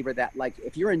big believer that, like,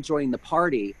 if you're enjoying the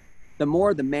party, the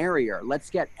more the merrier. Let's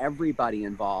get everybody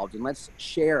involved and let's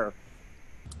share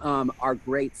our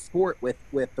great sport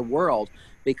with the world,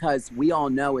 because we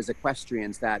all know as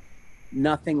equestrians that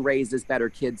nothing raises better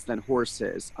kids than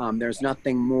horses. There's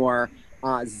nothing more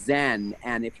zen,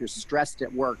 and if you're stressed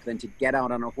at work, than to get out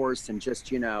on a horse and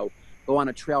just, you know, go on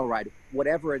a trail ride.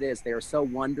 Whatever it is, they are so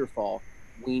wonderful.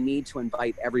 We need to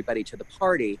invite everybody to the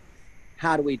party.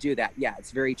 How do we do that? Yeah, it's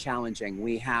very challenging.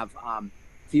 We have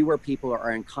fewer people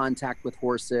are in contact with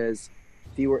horses.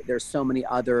 There's so many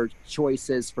other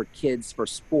choices for kids for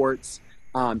sports.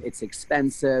 It's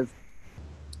expensive.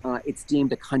 It's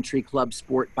deemed a country club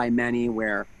sport by many,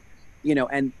 where, you know,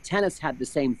 and tennis had the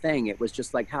same thing. It was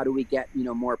just like, how do we get, you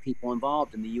know, more people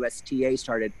involved? And the USTA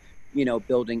started, you know,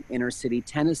 building inner city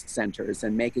tennis centers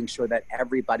and making sure that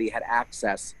everybody had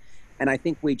access. And I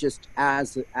think we just,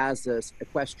 as a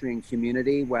equestrian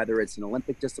community, whether it's an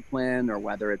Olympic discipline or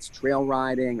whether it's trail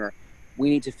riding, or we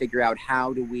need to figure out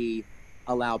how do we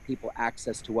allow people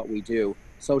access to what we do.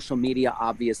 Social media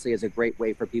obviously is a great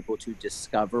way for people to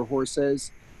discover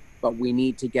horses, but we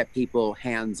need to get people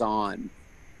hands-on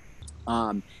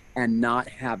and not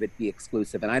have it be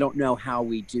exclusive. And I don't know how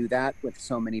we do that with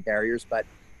so many barriers, but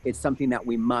it's something that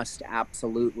we must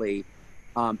absolutely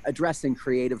address in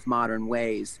creative, modern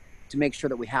ways to make sure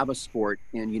that we have a sport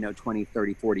in, you know, 20,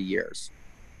 30, 40 years.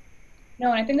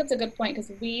 No, and I think that's a good point,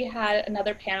 because we had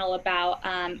another panel about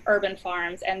urban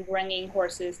farms and bringing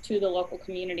horses to the local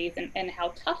communities and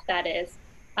how tough that is.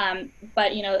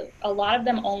 But, you know, a lot of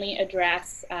them only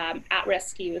address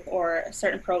at-risk youth or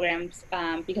certain programs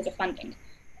because of funding.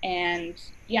 And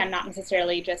yeah, not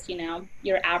necessarily just, you know,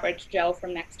 your average Joe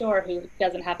from next door who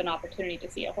doesn't have an opportunity to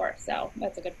see a horse. So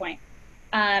that's a good point.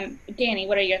 Dani,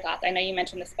 what are your thoughts? I know you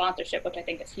mentioned the sponsorship, which I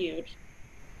think is huge.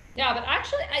 Yeah, but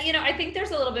actually, you know, I think there's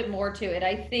a little bit more to it.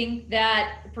 I think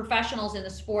that professionals in the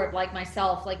sport, like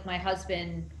myself, like my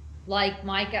husband, like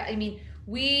Micah, I mean,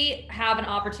 we have an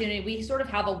opportunity. We sort of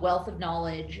have a wealth of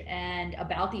knowledge and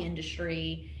about the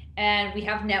industry, and we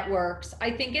have networks.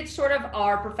 I think it's sort of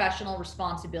our professional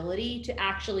responsibility to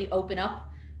actually open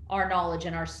up our knowledge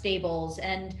and our stables,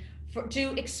 and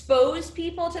to expose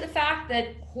people to the fact that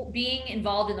being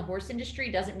involved in the horse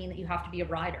industry doesn't mean that you have to be a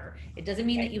rider. It doesn't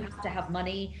mean that you have to have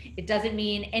money. It doesn't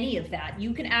mean any of that.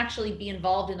 You can actually be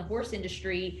involved in the horse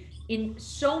industry in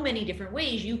so many different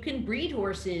ways. You can breed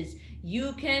horses.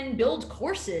 You can build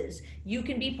courses. You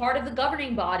can be part of the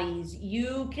governing bodies.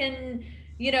 You can,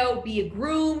 you know, be a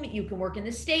groom. You can work in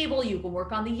the stable. You can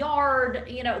work on the yard.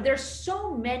 You know, there's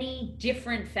so many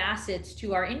different facets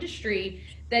to our industry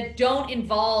that don't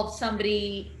involve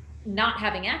somebody not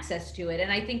having access to it. And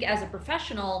I think as a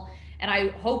professional, and I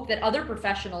hope that other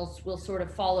professionals will sort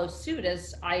of follow suit,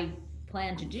 as I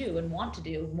plan to do and want to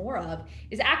do more of,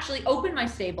 is actually open my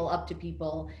stable up to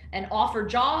people and offer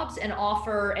jobs and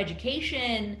offer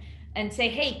education and say,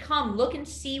 hey, come look and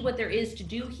see what there is to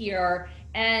do here,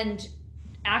 and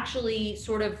actually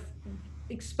sort of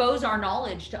expose our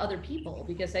knowledge to other people.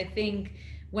 Because I think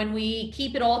when we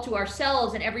keep it all to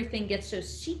ourselves and everything gets so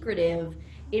secretive,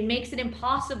 it makes it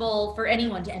impossible for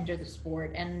anyone to enter the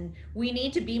sport. And we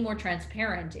need to be more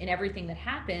transparent in everything that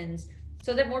happens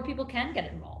so that more people can get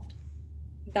involved.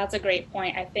 That's a great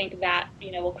point. I think that,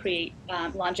 you know, will create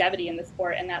longevity in the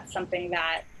sport, and that's something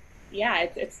that, yeah,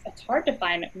 it's hard to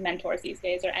find mentors these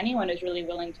days, or anyone who's really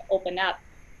willing to open up.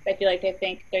 I feel like they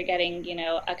think they're getting, you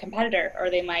know, a competitor, or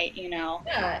they might, you know.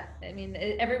 Yeah, I mean,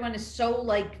 everyone is so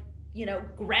like, you know,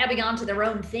 grabbing onto their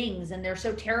own things, and they're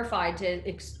so terrified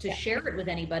to share it with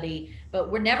anybody. But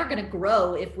we're never going to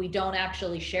grow if we don't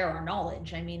actually share our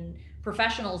knowledge. I mean,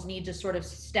 professionals need to sort of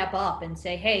step up and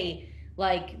say, hey,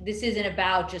 like, this isn't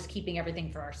about just keeping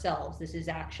everything for ourselves. This is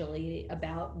actually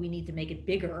about, we need to make it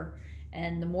bigger.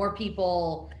 And the more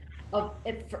people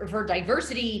for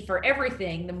diversity, for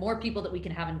everything, the more people that we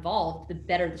can have involved, the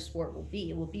better the sport will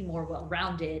be. It will be more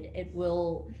well-rounded. It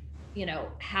will, you know,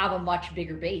 have a much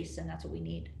bigger base, and that's what we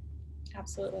need.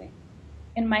 Absolutely.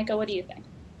 And Micah, what do you think?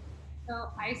 So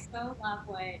I so love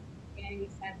what Dani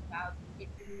says about it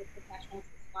being the professional's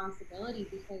responsibility,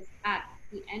 because at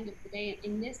the end of the day,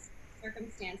 in this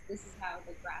circumstance, this is how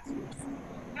the grassroots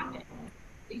happens.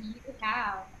 If you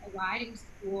have a riding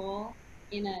school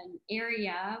in an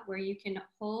area where you can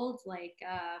hold like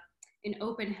an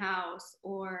open house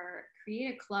or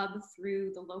create a club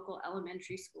through the local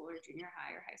elementary school or junior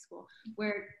high or high school,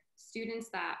 where students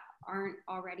that aren't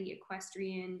already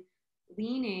equestrian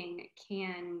leaning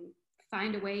can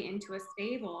find a way into a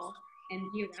stable and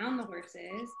be around the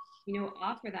horses,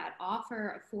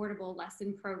 offer affordable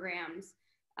lesson programs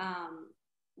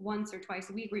once or twice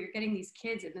a week, where you're getting these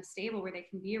kids in the stable where they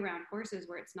can be around horses,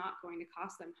 where it's not going to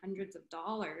cost them hundreds of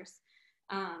dollars.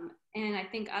 And I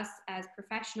think us as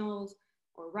professionals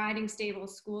or riding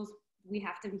stables, schools, we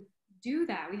have to do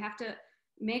that. We have to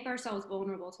make ourselves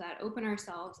vulnerable to that, open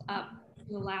ourselves up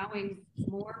to allowing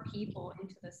more people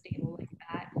into the stable like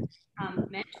that.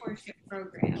 Mentorship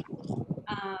program.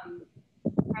 From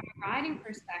a riding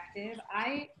perspective,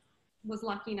 I was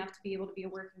lucky enough to be able to be a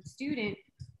working student,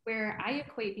 where I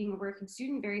equate being a working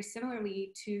student very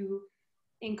similarly to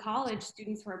in college,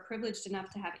 students who are privileged enough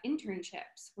to have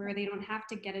internships where they don't have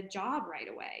to get a job right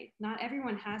away. Not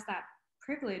everyone has that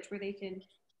privilege where they can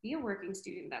be a working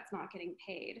student that's not getting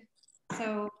paid.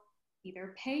 So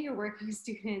either pay your working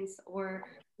students, or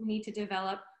we need to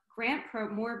develop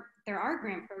there are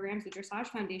grant programs. The Dressage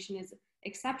Foundation is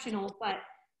exceptional, but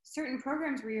certain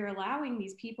programs where you're allowing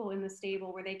these people in the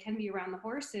stable where they can be around the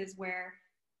horses, where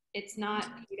it's not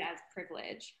viewed as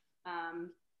privilege.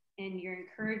 And you're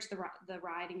encouraged the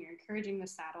riding, you're encouraging the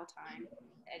saddle time,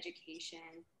 education,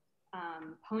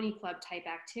 pony club type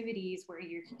activities where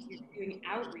you're doing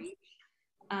outreach.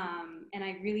 And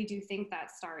I really do think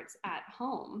that starts at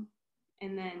home,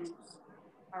 and then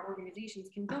our organizations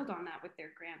can build on that with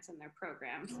their grants and their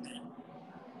programs.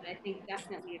 But I think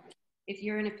definitely if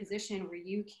you're in a position where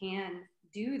you can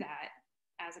do that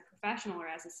as a professional or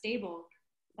as a stable,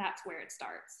 that's where it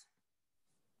starts.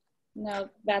 No,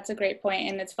 that's a great point.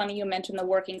 And it's funny you mentioned the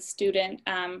working student,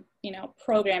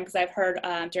 program, because I've heard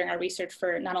during our research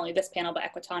for not only this panel, but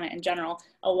Equitana in general,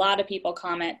 a lot of people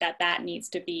comment that needs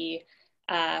to be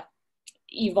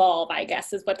evolve, I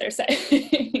guess is what they're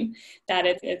saying, that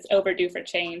it's overdue for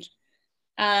change.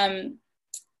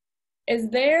 Is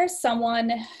there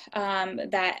someone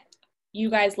that you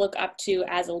guys look up to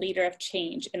as a leader of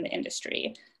change in the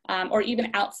industry, or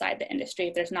even outside the industry,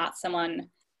 if there's not someone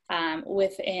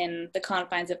within the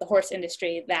confines of the horse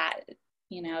industry that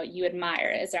you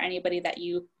admire? Is there anybody that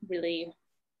you really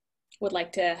would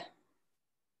like to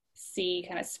see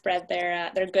kind of spread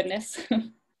their goodness?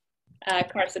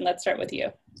 Carson, let's start with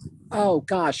you. Oh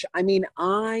gosh, I mean,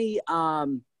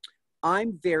 I'm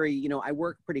very, I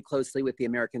work pretty closely with the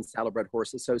American Saddlebred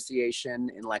Horse Association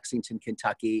in Lexington,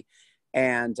 Kentucky,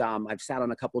 and I've sat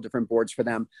on a couple different boards for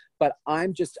them. But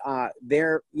I'm just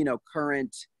their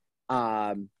current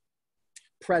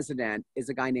president is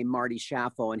a guy named Marty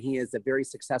Schaffel, and he is a very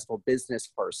successful business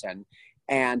person.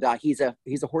 And he's a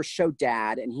horse show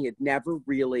dad, and he had never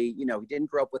really, he didn't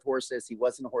grow up with horses. He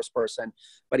wasn't a horse person,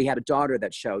 but he had a daughter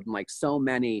that showed. And like so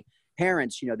many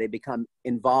parents, they become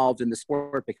involved in the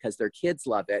sport because their kids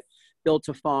love it. Built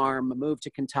a farm, moved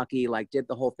to Kentucky, did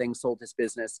the whole thing, sold his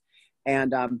business.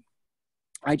 And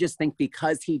I just think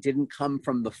because he didn't come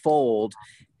from the fold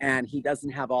and he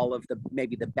doesn't have all of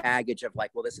maybe the baggage of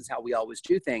well, this is how we always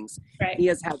do things. Right. He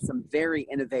has had some very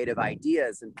innovative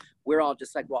ideas, and we're all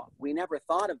just well, we never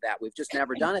thought of that. We've just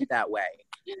never done it that way.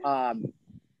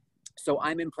 So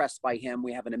I'm impressed by him.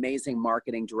 We have an amazing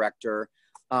marketing director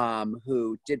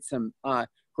who did some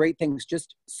great things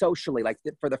just socially.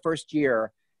 For the first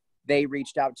year, they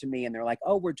reached out to me and they're like,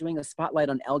 oh, we're doing a spotlight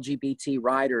on LGBT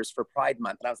riders for Pride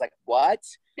Month. And I was like, what?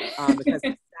 Because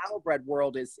the saddlebred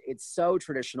world it's so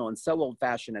traditional and so old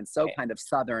fashioned and so kind of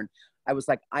Southern. I was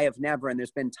like, I have never, and there's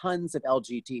been tons of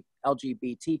LGBT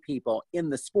people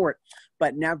in the sport,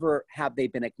 but never have they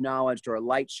been acknowledged or a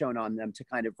light shown on them to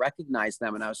kind of recognize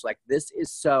them. And I was like, this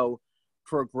is so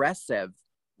progressive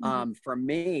for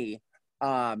me.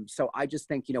 So I just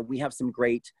think, we have some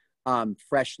great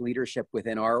fresh leadership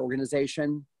within our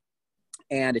organization.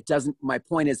 And my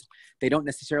point is, they don't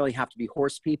necessarily have to be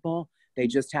horse people. They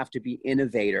just have to be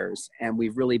innovators. And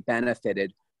we've really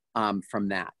benefited from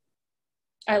that.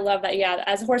 I love that. Yeah.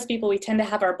 As horse people, we tend to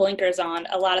have our blinkers on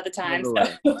a lot of the time.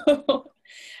 So.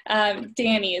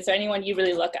 Dani, is there anyone you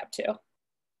really look up to?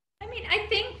 I mean, I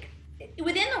think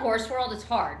within the horse world, it's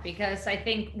hard because I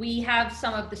think we have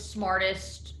some of the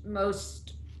smartest,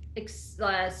 most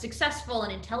successful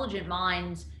and intelligent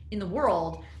minds in the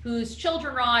world whose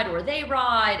children ride or they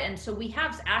ride, and so we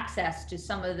have access to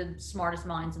some of the smartest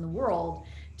minds in the world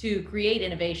to create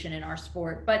innovation in our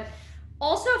sport. But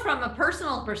Also, from a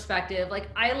personal perspective, like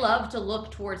I love to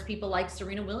look towards people like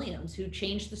Serena Williams, who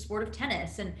changed the sport of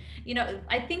tennis. And, you know,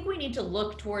 I think we need to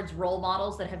look towards role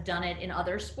models that have done it in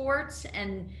other sports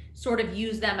and sort of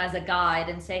use them as a guide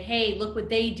and say, hey, look what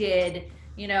they did.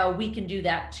 You know, we can do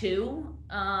that too.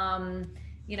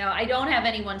 You know, I don't have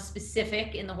anyone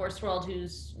specific in the horse world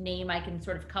whose name I can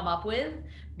sort of come up with,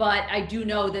 but I do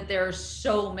know that there are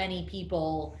so many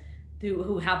people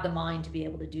who have the mind to be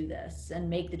able to do this and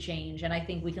make the change. And I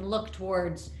think we can look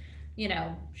towards, you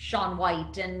know, Shaun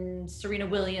White and Serena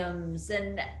Williams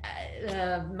and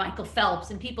Michael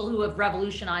Phelps and people who have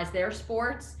revolutionized their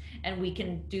sports, and we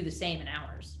can do the same in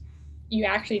ours. You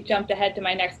actually jumped ahead to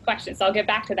my next question, so I'll get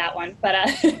back to that one. But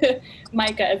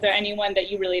Micah, is there anyone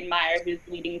that you really admire who's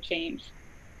leading change?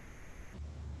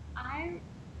 I'm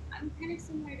kind of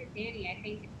similar to Dani. I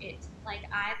think it's like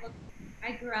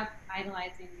I grew up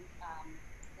idolizing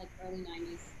like early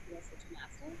 90s USA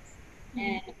gymnastics,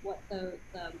 and what the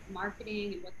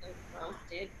marketing and what those girls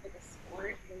did for the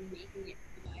sport, really making it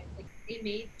united. Like they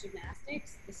made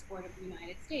gymnastics the sport of the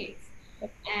United States,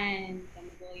 and then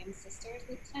the Williams sisters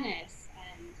with tennis,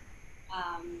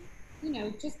 and you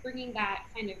know, just bringing that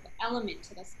kind of element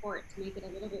to the sport to make it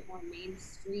a little bit more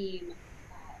mainstream,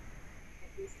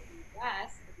 at least in the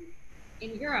US.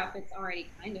 In Europe, it's already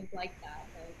kind of like that.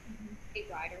 The big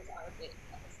riders are a bit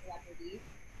of a celebrity.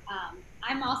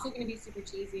 I'm also going to be super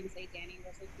cheesy and say Dani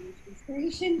was a huge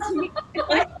inspiration to me.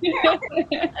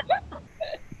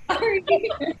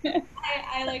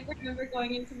 I like remember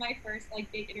going into my first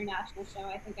like big international show.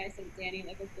 I think I sent Dani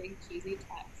like a big cheesy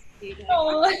text, being like,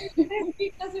 "Oh,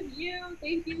 because of you,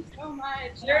 thank you so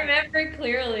much." I remember it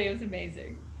clearly. It was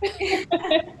amazing.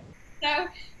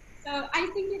 So I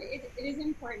think it is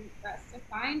important for us to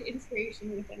find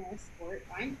inspiration within our sport,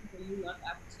 find people you look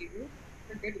up to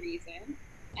for good reason,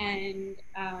 and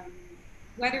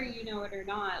whether you know it or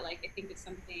not, like I think it's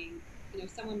something, you know,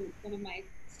 one of my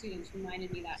students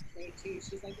reminded me that today too.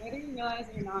 She's like, whether you realize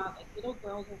it or not, like little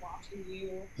girls are watching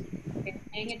you, they're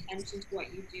paying attention to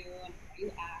what you do and how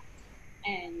you act,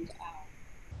 and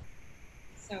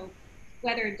so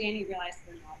whether Dani realized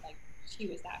it or not, like she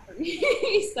was that for me.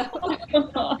 So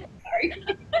sorry.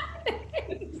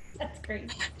 That's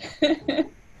great.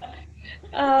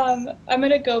 I'm going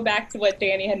to go back to what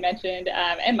Dani had mentioned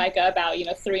and Micah about, you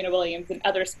know, Serena Williams and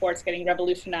other sports getting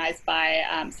revolutionized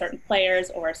by certain players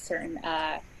or certain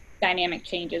dynamic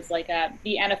changes. Like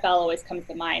the NFL always comes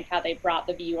to mind, how they brought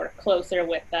the viewer closer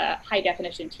with the high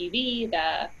definition TV,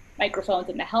 the microphones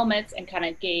and the helmets, and kind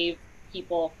of gave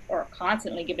people, or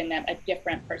constantly giving them, a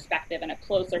different perspective and a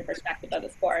closer perspective of the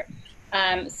sport.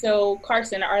 So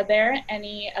Carson, are there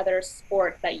any other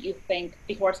sports that you think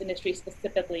the horse industry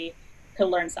specifically could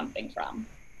learn something from?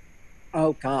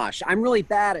 Oh gosh, I'm really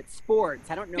bad at sports.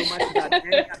 I don't know much about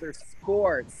any other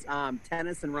sports,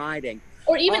 tennis and riding.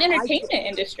 Or even entertainment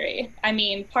industry. I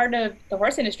mean, part of the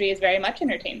horse industry is very much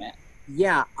entertainment.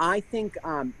 Yeah, I think,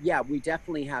 yeah, we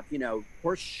definitely have, you know,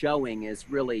 horse showing is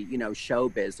really, you know,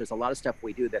 showbiz. There's a lot of stuff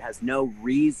we do that has no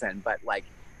reason, but like,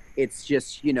 it's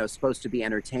just, you know, supposed to be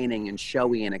entertaining and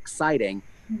showy and exciting.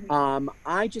 Mm-hmm.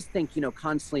 I just think, you know,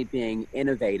 constantly being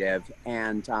innovative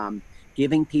and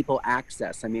giving people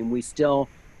access. I mean, we still,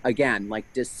 again, like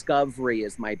discovery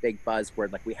is my big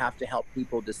buzzword. Like we have to help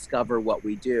people discover what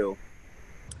we do.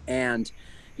 And,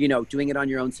 you know, doing it on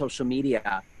your own social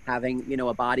media, having, you know,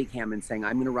 a body cam and saying,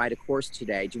 I'm going to ride a course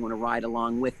today. Do you want to ride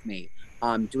along with me?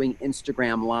 Doing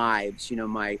Instagram lives. You know,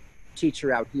 my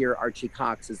teacher out here, Archie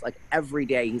Cox, is like every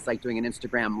day he's like doing an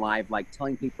Instagram live, like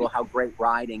telling people how great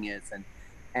riding is,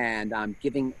 and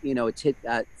giving, you know,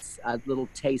 a little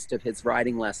taste of his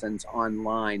riding lessons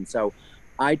online. So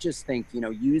I just think, you know,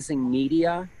 using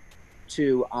media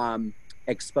to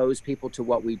expose people to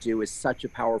what we do is such a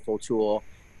powerful tool.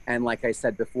 And like I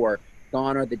said before,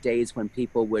 gone are the days when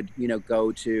people would, you know,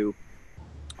 go to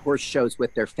horse shows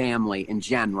with their family in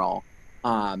general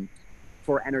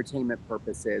for entertainment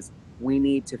purposes. We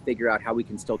need to figure out how we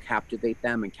can still captivate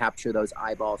them and capture those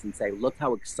eyeballs and say, look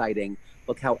how exciting,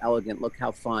 look how elegant, look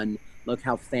how fun, look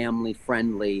how family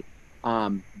friendly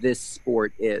this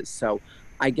sport is. So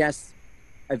I guess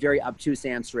a very obtuse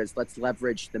answer is, let's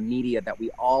leverage the media that we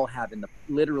all have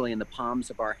literally in the palms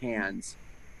of our hands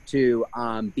to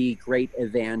be great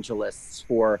evangelists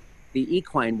for the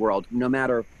equine world. No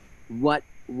matter what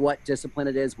discipline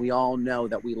it is, we all know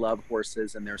that we love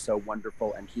horses and they're so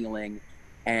wonderful and healing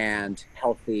and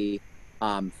healthy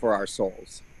for our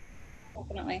souls.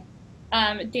 Definitely.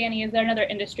 Dani, is there another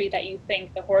industry that you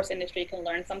think the horse industry can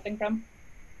learn something from?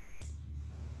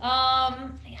 Yeah,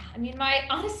 I mean,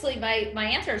 honestly, my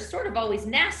answer is sort of always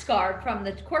NASCAR, from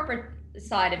the corporate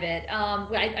side of it.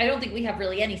 I don't think we have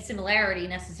really any similarity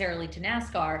necessarily to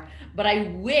NASCAR, but I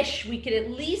wish we could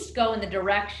at least go in the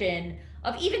direction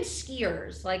of even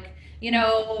skiers. Like,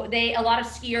 a lot of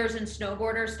skiers and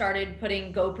snowboarders started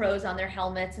putting GoPros on their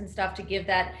helmets and stuff to give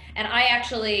that. And I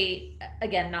actually,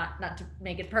 again, not to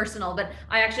make it personal, but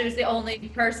I actually was the only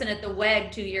person at the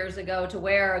WEG 2 years ago to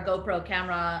wear a GoPro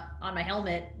camera on my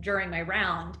helmet during my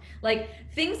round. Like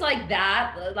things like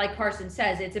that, like Carson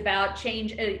says, it's about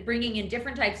bringing in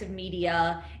different types of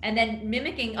media and then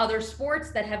mimicking other sports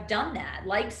that have done that,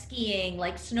 like skiing,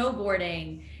 like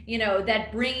snowboarding,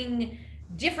 that bring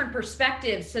different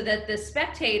perspectives so that the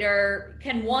spectator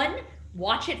can, one,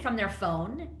 watch it from their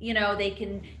phone. They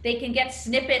can get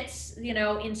snippets,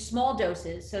 in small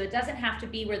doses, so it doesn't have to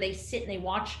be where they sit and they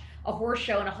watch a horse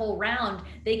show and a whole round.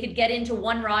 They could get into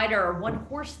one rider or one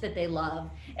horse that they love,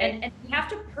 and we have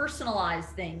to personalize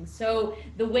things. So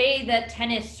the way that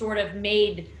tennis sort of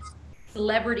made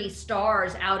celebrity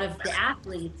stars out of the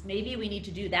athletes, maybe we need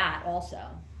to do that also.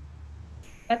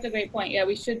 That's a great point. Yeah,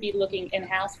 we should be looking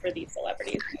in-house for these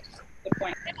celebrities. Good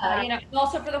point.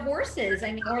 Also for the horses,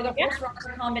 or the horse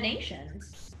rider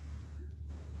combinations.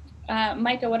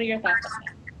 Micah, what are your thoughts on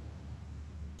that?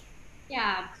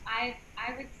 Yeah, I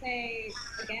would say,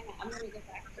 again, I'm going to go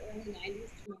back to early 90s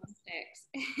gymnastics.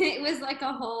 It was like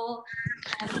a whole,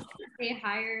 they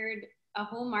hired a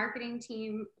whole marketing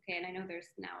team. Okay, and I know there's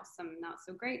now some not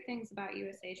so great things about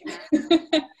USA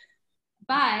Gymnastics.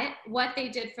 But what they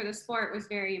did for the sport was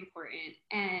very important.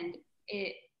 And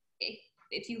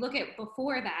if you look at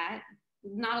before that,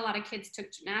 not a lot of kids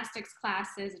took gymnastics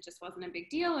classes. It just wasn't a big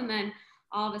deal. And then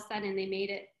all of a sudden they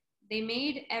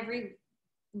made every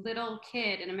little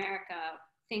kid in America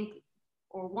think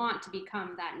or want to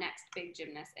become that next big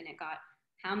gymnast. And it got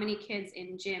how many kids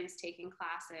in gyms taking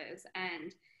classes,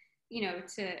 and,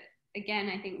 to, again,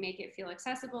 I think make it feel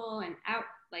accessible and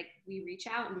like we reach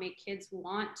out and make kids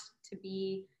want to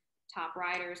be top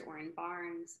riders or in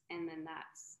barns. And then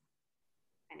that's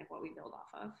kind of what we build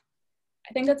off of.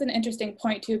 I think that's an interesting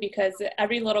point too, because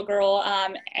every little girl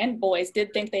and boys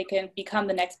did think they can become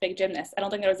the next big gymnast. I don't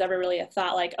think there was ever really a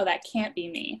thought like, oh, that can't be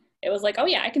me. It was like, oh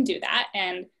yeah, I can do that.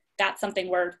 And that's something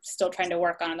we're still trying to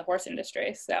work on in the horse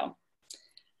industry. So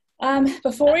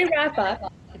before we wrap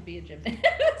up. I could be a gymnast.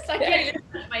 I can't even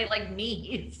touch my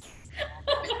knees.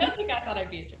 I think I thought I'd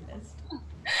be a gymnast.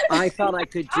 I thought I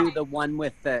could do the one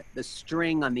with the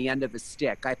string on the end of a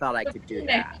stick. I thought I could do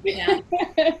that. Yeah.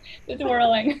 The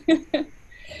twirling.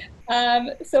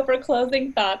 So for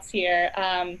closing thoughts here,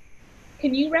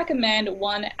 can you recommend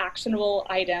one actionable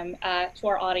item to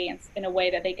our audience in a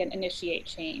way that they can initiate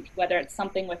change, whether it's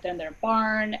something within their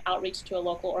barn, outreach to a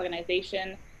local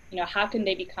organization? How can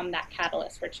they become that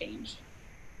catalyst for change?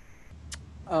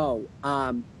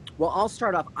 Well, I'll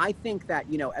start off. I think that,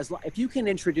 if you can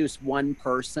introduce one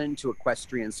person to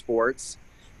equestrian sports,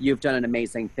 you've done an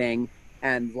amazing thing.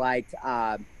 And like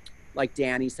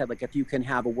Dani said, if you can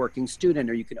have a working student,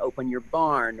 or you can open your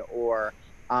barn, or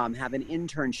have an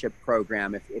internship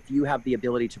program, if you have the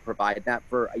ability to provide that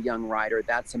for a young rider,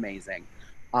 that's amazing.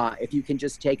 If you can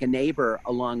just take a neighbor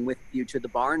along with you to the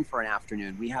barn for an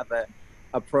afternoon. We have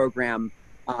a program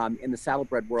in the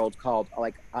saddlebred world called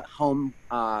a home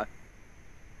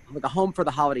for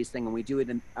the holidays thing, and we do it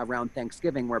around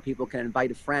Thanksgiving, where people can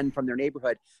invite a friend from their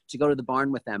neighborhood to go to the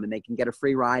barn with them, and they can get a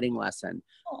free riding lesson.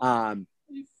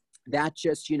 That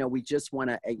just, we just want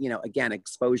to, again,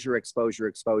 exposure.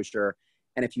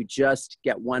 And if you just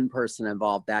get one person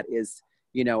involved, that is,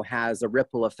 has a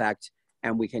ripple effect,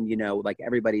 and we can, like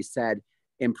everybody said,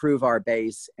 improve our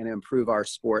base and improve our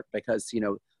sport, because,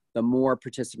 the more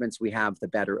participants we have, the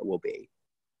better it will be.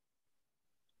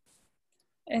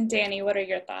 And Dani, what are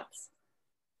your thoughts?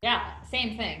 Yeah,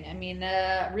 same thing.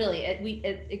 Really,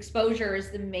 exposure is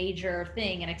the major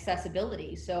thing, and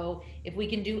accessibility. So if we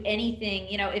can do anything,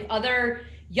 if other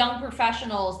young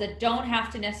professionals that don't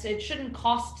have to necessarily, it shouldn't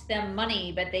cost them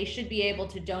money, but they should be able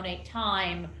to donate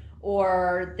time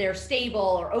or their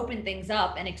stable, or open things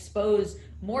up and expose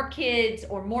more kids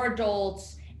or more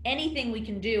adults. Anything we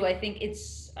can do, I think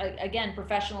it's, again,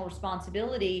 professional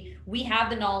responsibility. We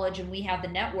have the knowledge and we have the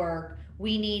network.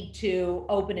 We need to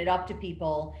open it up to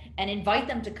people and invite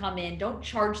them to come in. Don't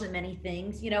charge them any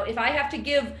things. If I have to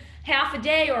give half a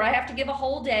day, or I have to give a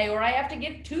whole day, or I have to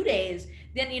give 2 days,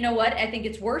 then you know what? I think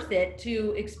it's worth it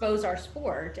to expose our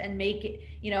sport and make it,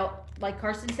 like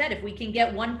Carson said, if we can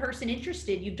get one person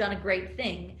interested, you've done a great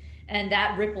thing. And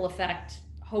that ripple effect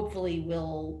hopefully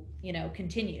will,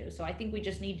 continue. So I think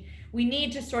we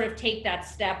need to sort of take that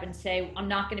step and say, I'm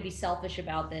not going to be selfish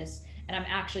about this, and I'm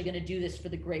actually going to do this for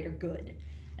the greater good.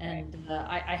 And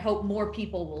I hope more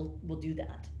people will do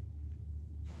that.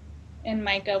 And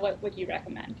Micah, what would you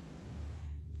recommend?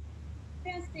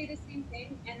 I'm gonna say the same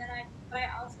thing, and then but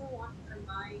I also want to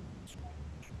remind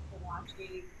people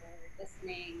watching or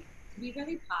listening to be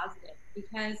really positive,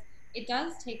 because it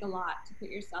does take a lot to put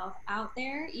yourself out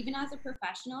there, even as a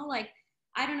professional. Like,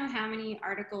 I don't know how many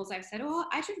articles I've said, oh,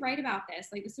 I should write about this.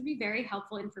 Like, this would be very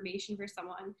helpful information for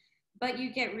someone. But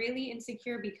you get really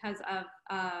insecure because of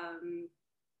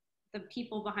the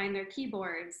people behind their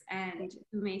keyboards and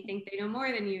who may think they know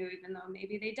more than you, even though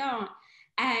maybe they don't.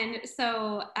 And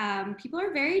so people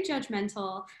are very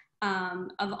judgmental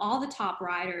of all the top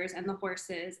riders and the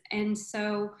horses. And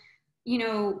so, you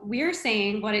know, we're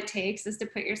saying what it takes is to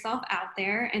put yourself out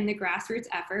there and the grassroots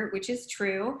effort, which is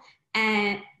true.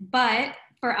 But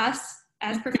for us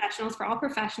as professionals, for all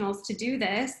professionals to do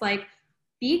this, like,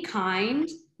 be kind,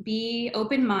 be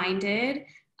open-minded,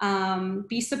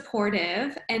 be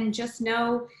supportive, and just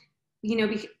know, you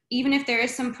know, even if there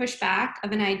is some pushback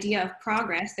of an idea of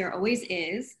progress, there always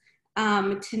is,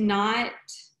 to not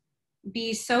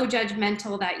be so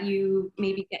judgmental that you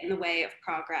maybe get in the way of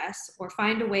progress, or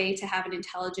find a way to have an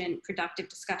intelligent, productive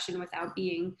discussion without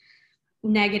being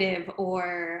negative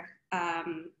or,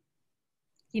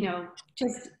 you know,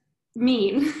 just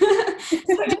mean.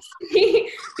 So just be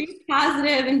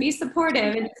positive and be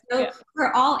supportive. And so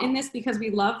we're all in this because we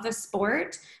love the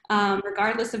sport,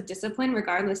 regardless of discipline,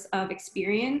 regardless of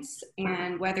experience,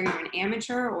 and whether you're an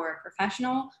amateur or a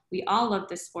professional, we all love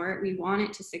this sport. We want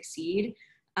it to succeed.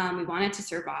 We want it to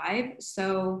survive.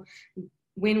 So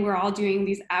when we're all doing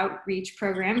these outreach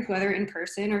programs, whether in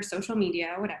person or social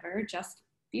media, whatever, just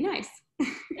be nice.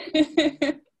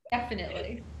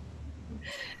 Definitely.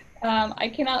 I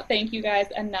cannot thank you guys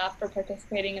enough for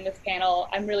participating in this panel.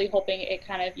 I'm really hoping it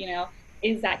kind of, you know,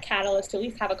 is that catalyst to at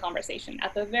least have a conversation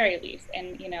at the very least,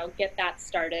 and, you know, get that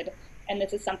started. And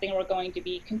this is something we're going to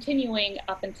be continuing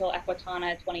up until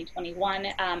Equitana 2021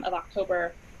 of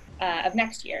October of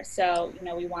next year. So, you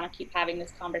know, we want to keep having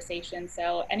this conversation.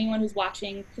 So anyone who's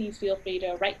watching, please feel free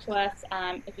to write to us.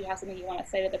 If you have something you want to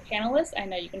say to the panelists, I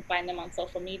know you can find them on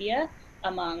social media,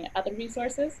 among other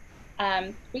resources.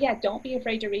 But yeah, don't be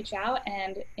afraid to reach out.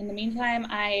 And in the meantime,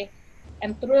 I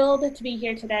am thrilled to be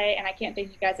here today, and I can't thank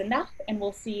you guys enough. And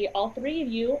we'll see all three of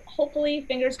you, hopefully,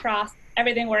 fingers crossed,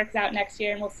 everything works out next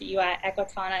year, and we'll see you at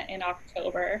Equitana in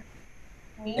October.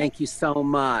 Thank you so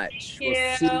much. Thank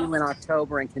We'll you. see you in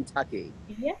October in Kentucky.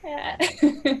 Yeah.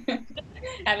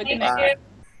 Have a good night. Bye.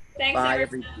 Thanks, Bye,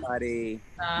 everyone. everybody.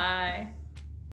 Bye.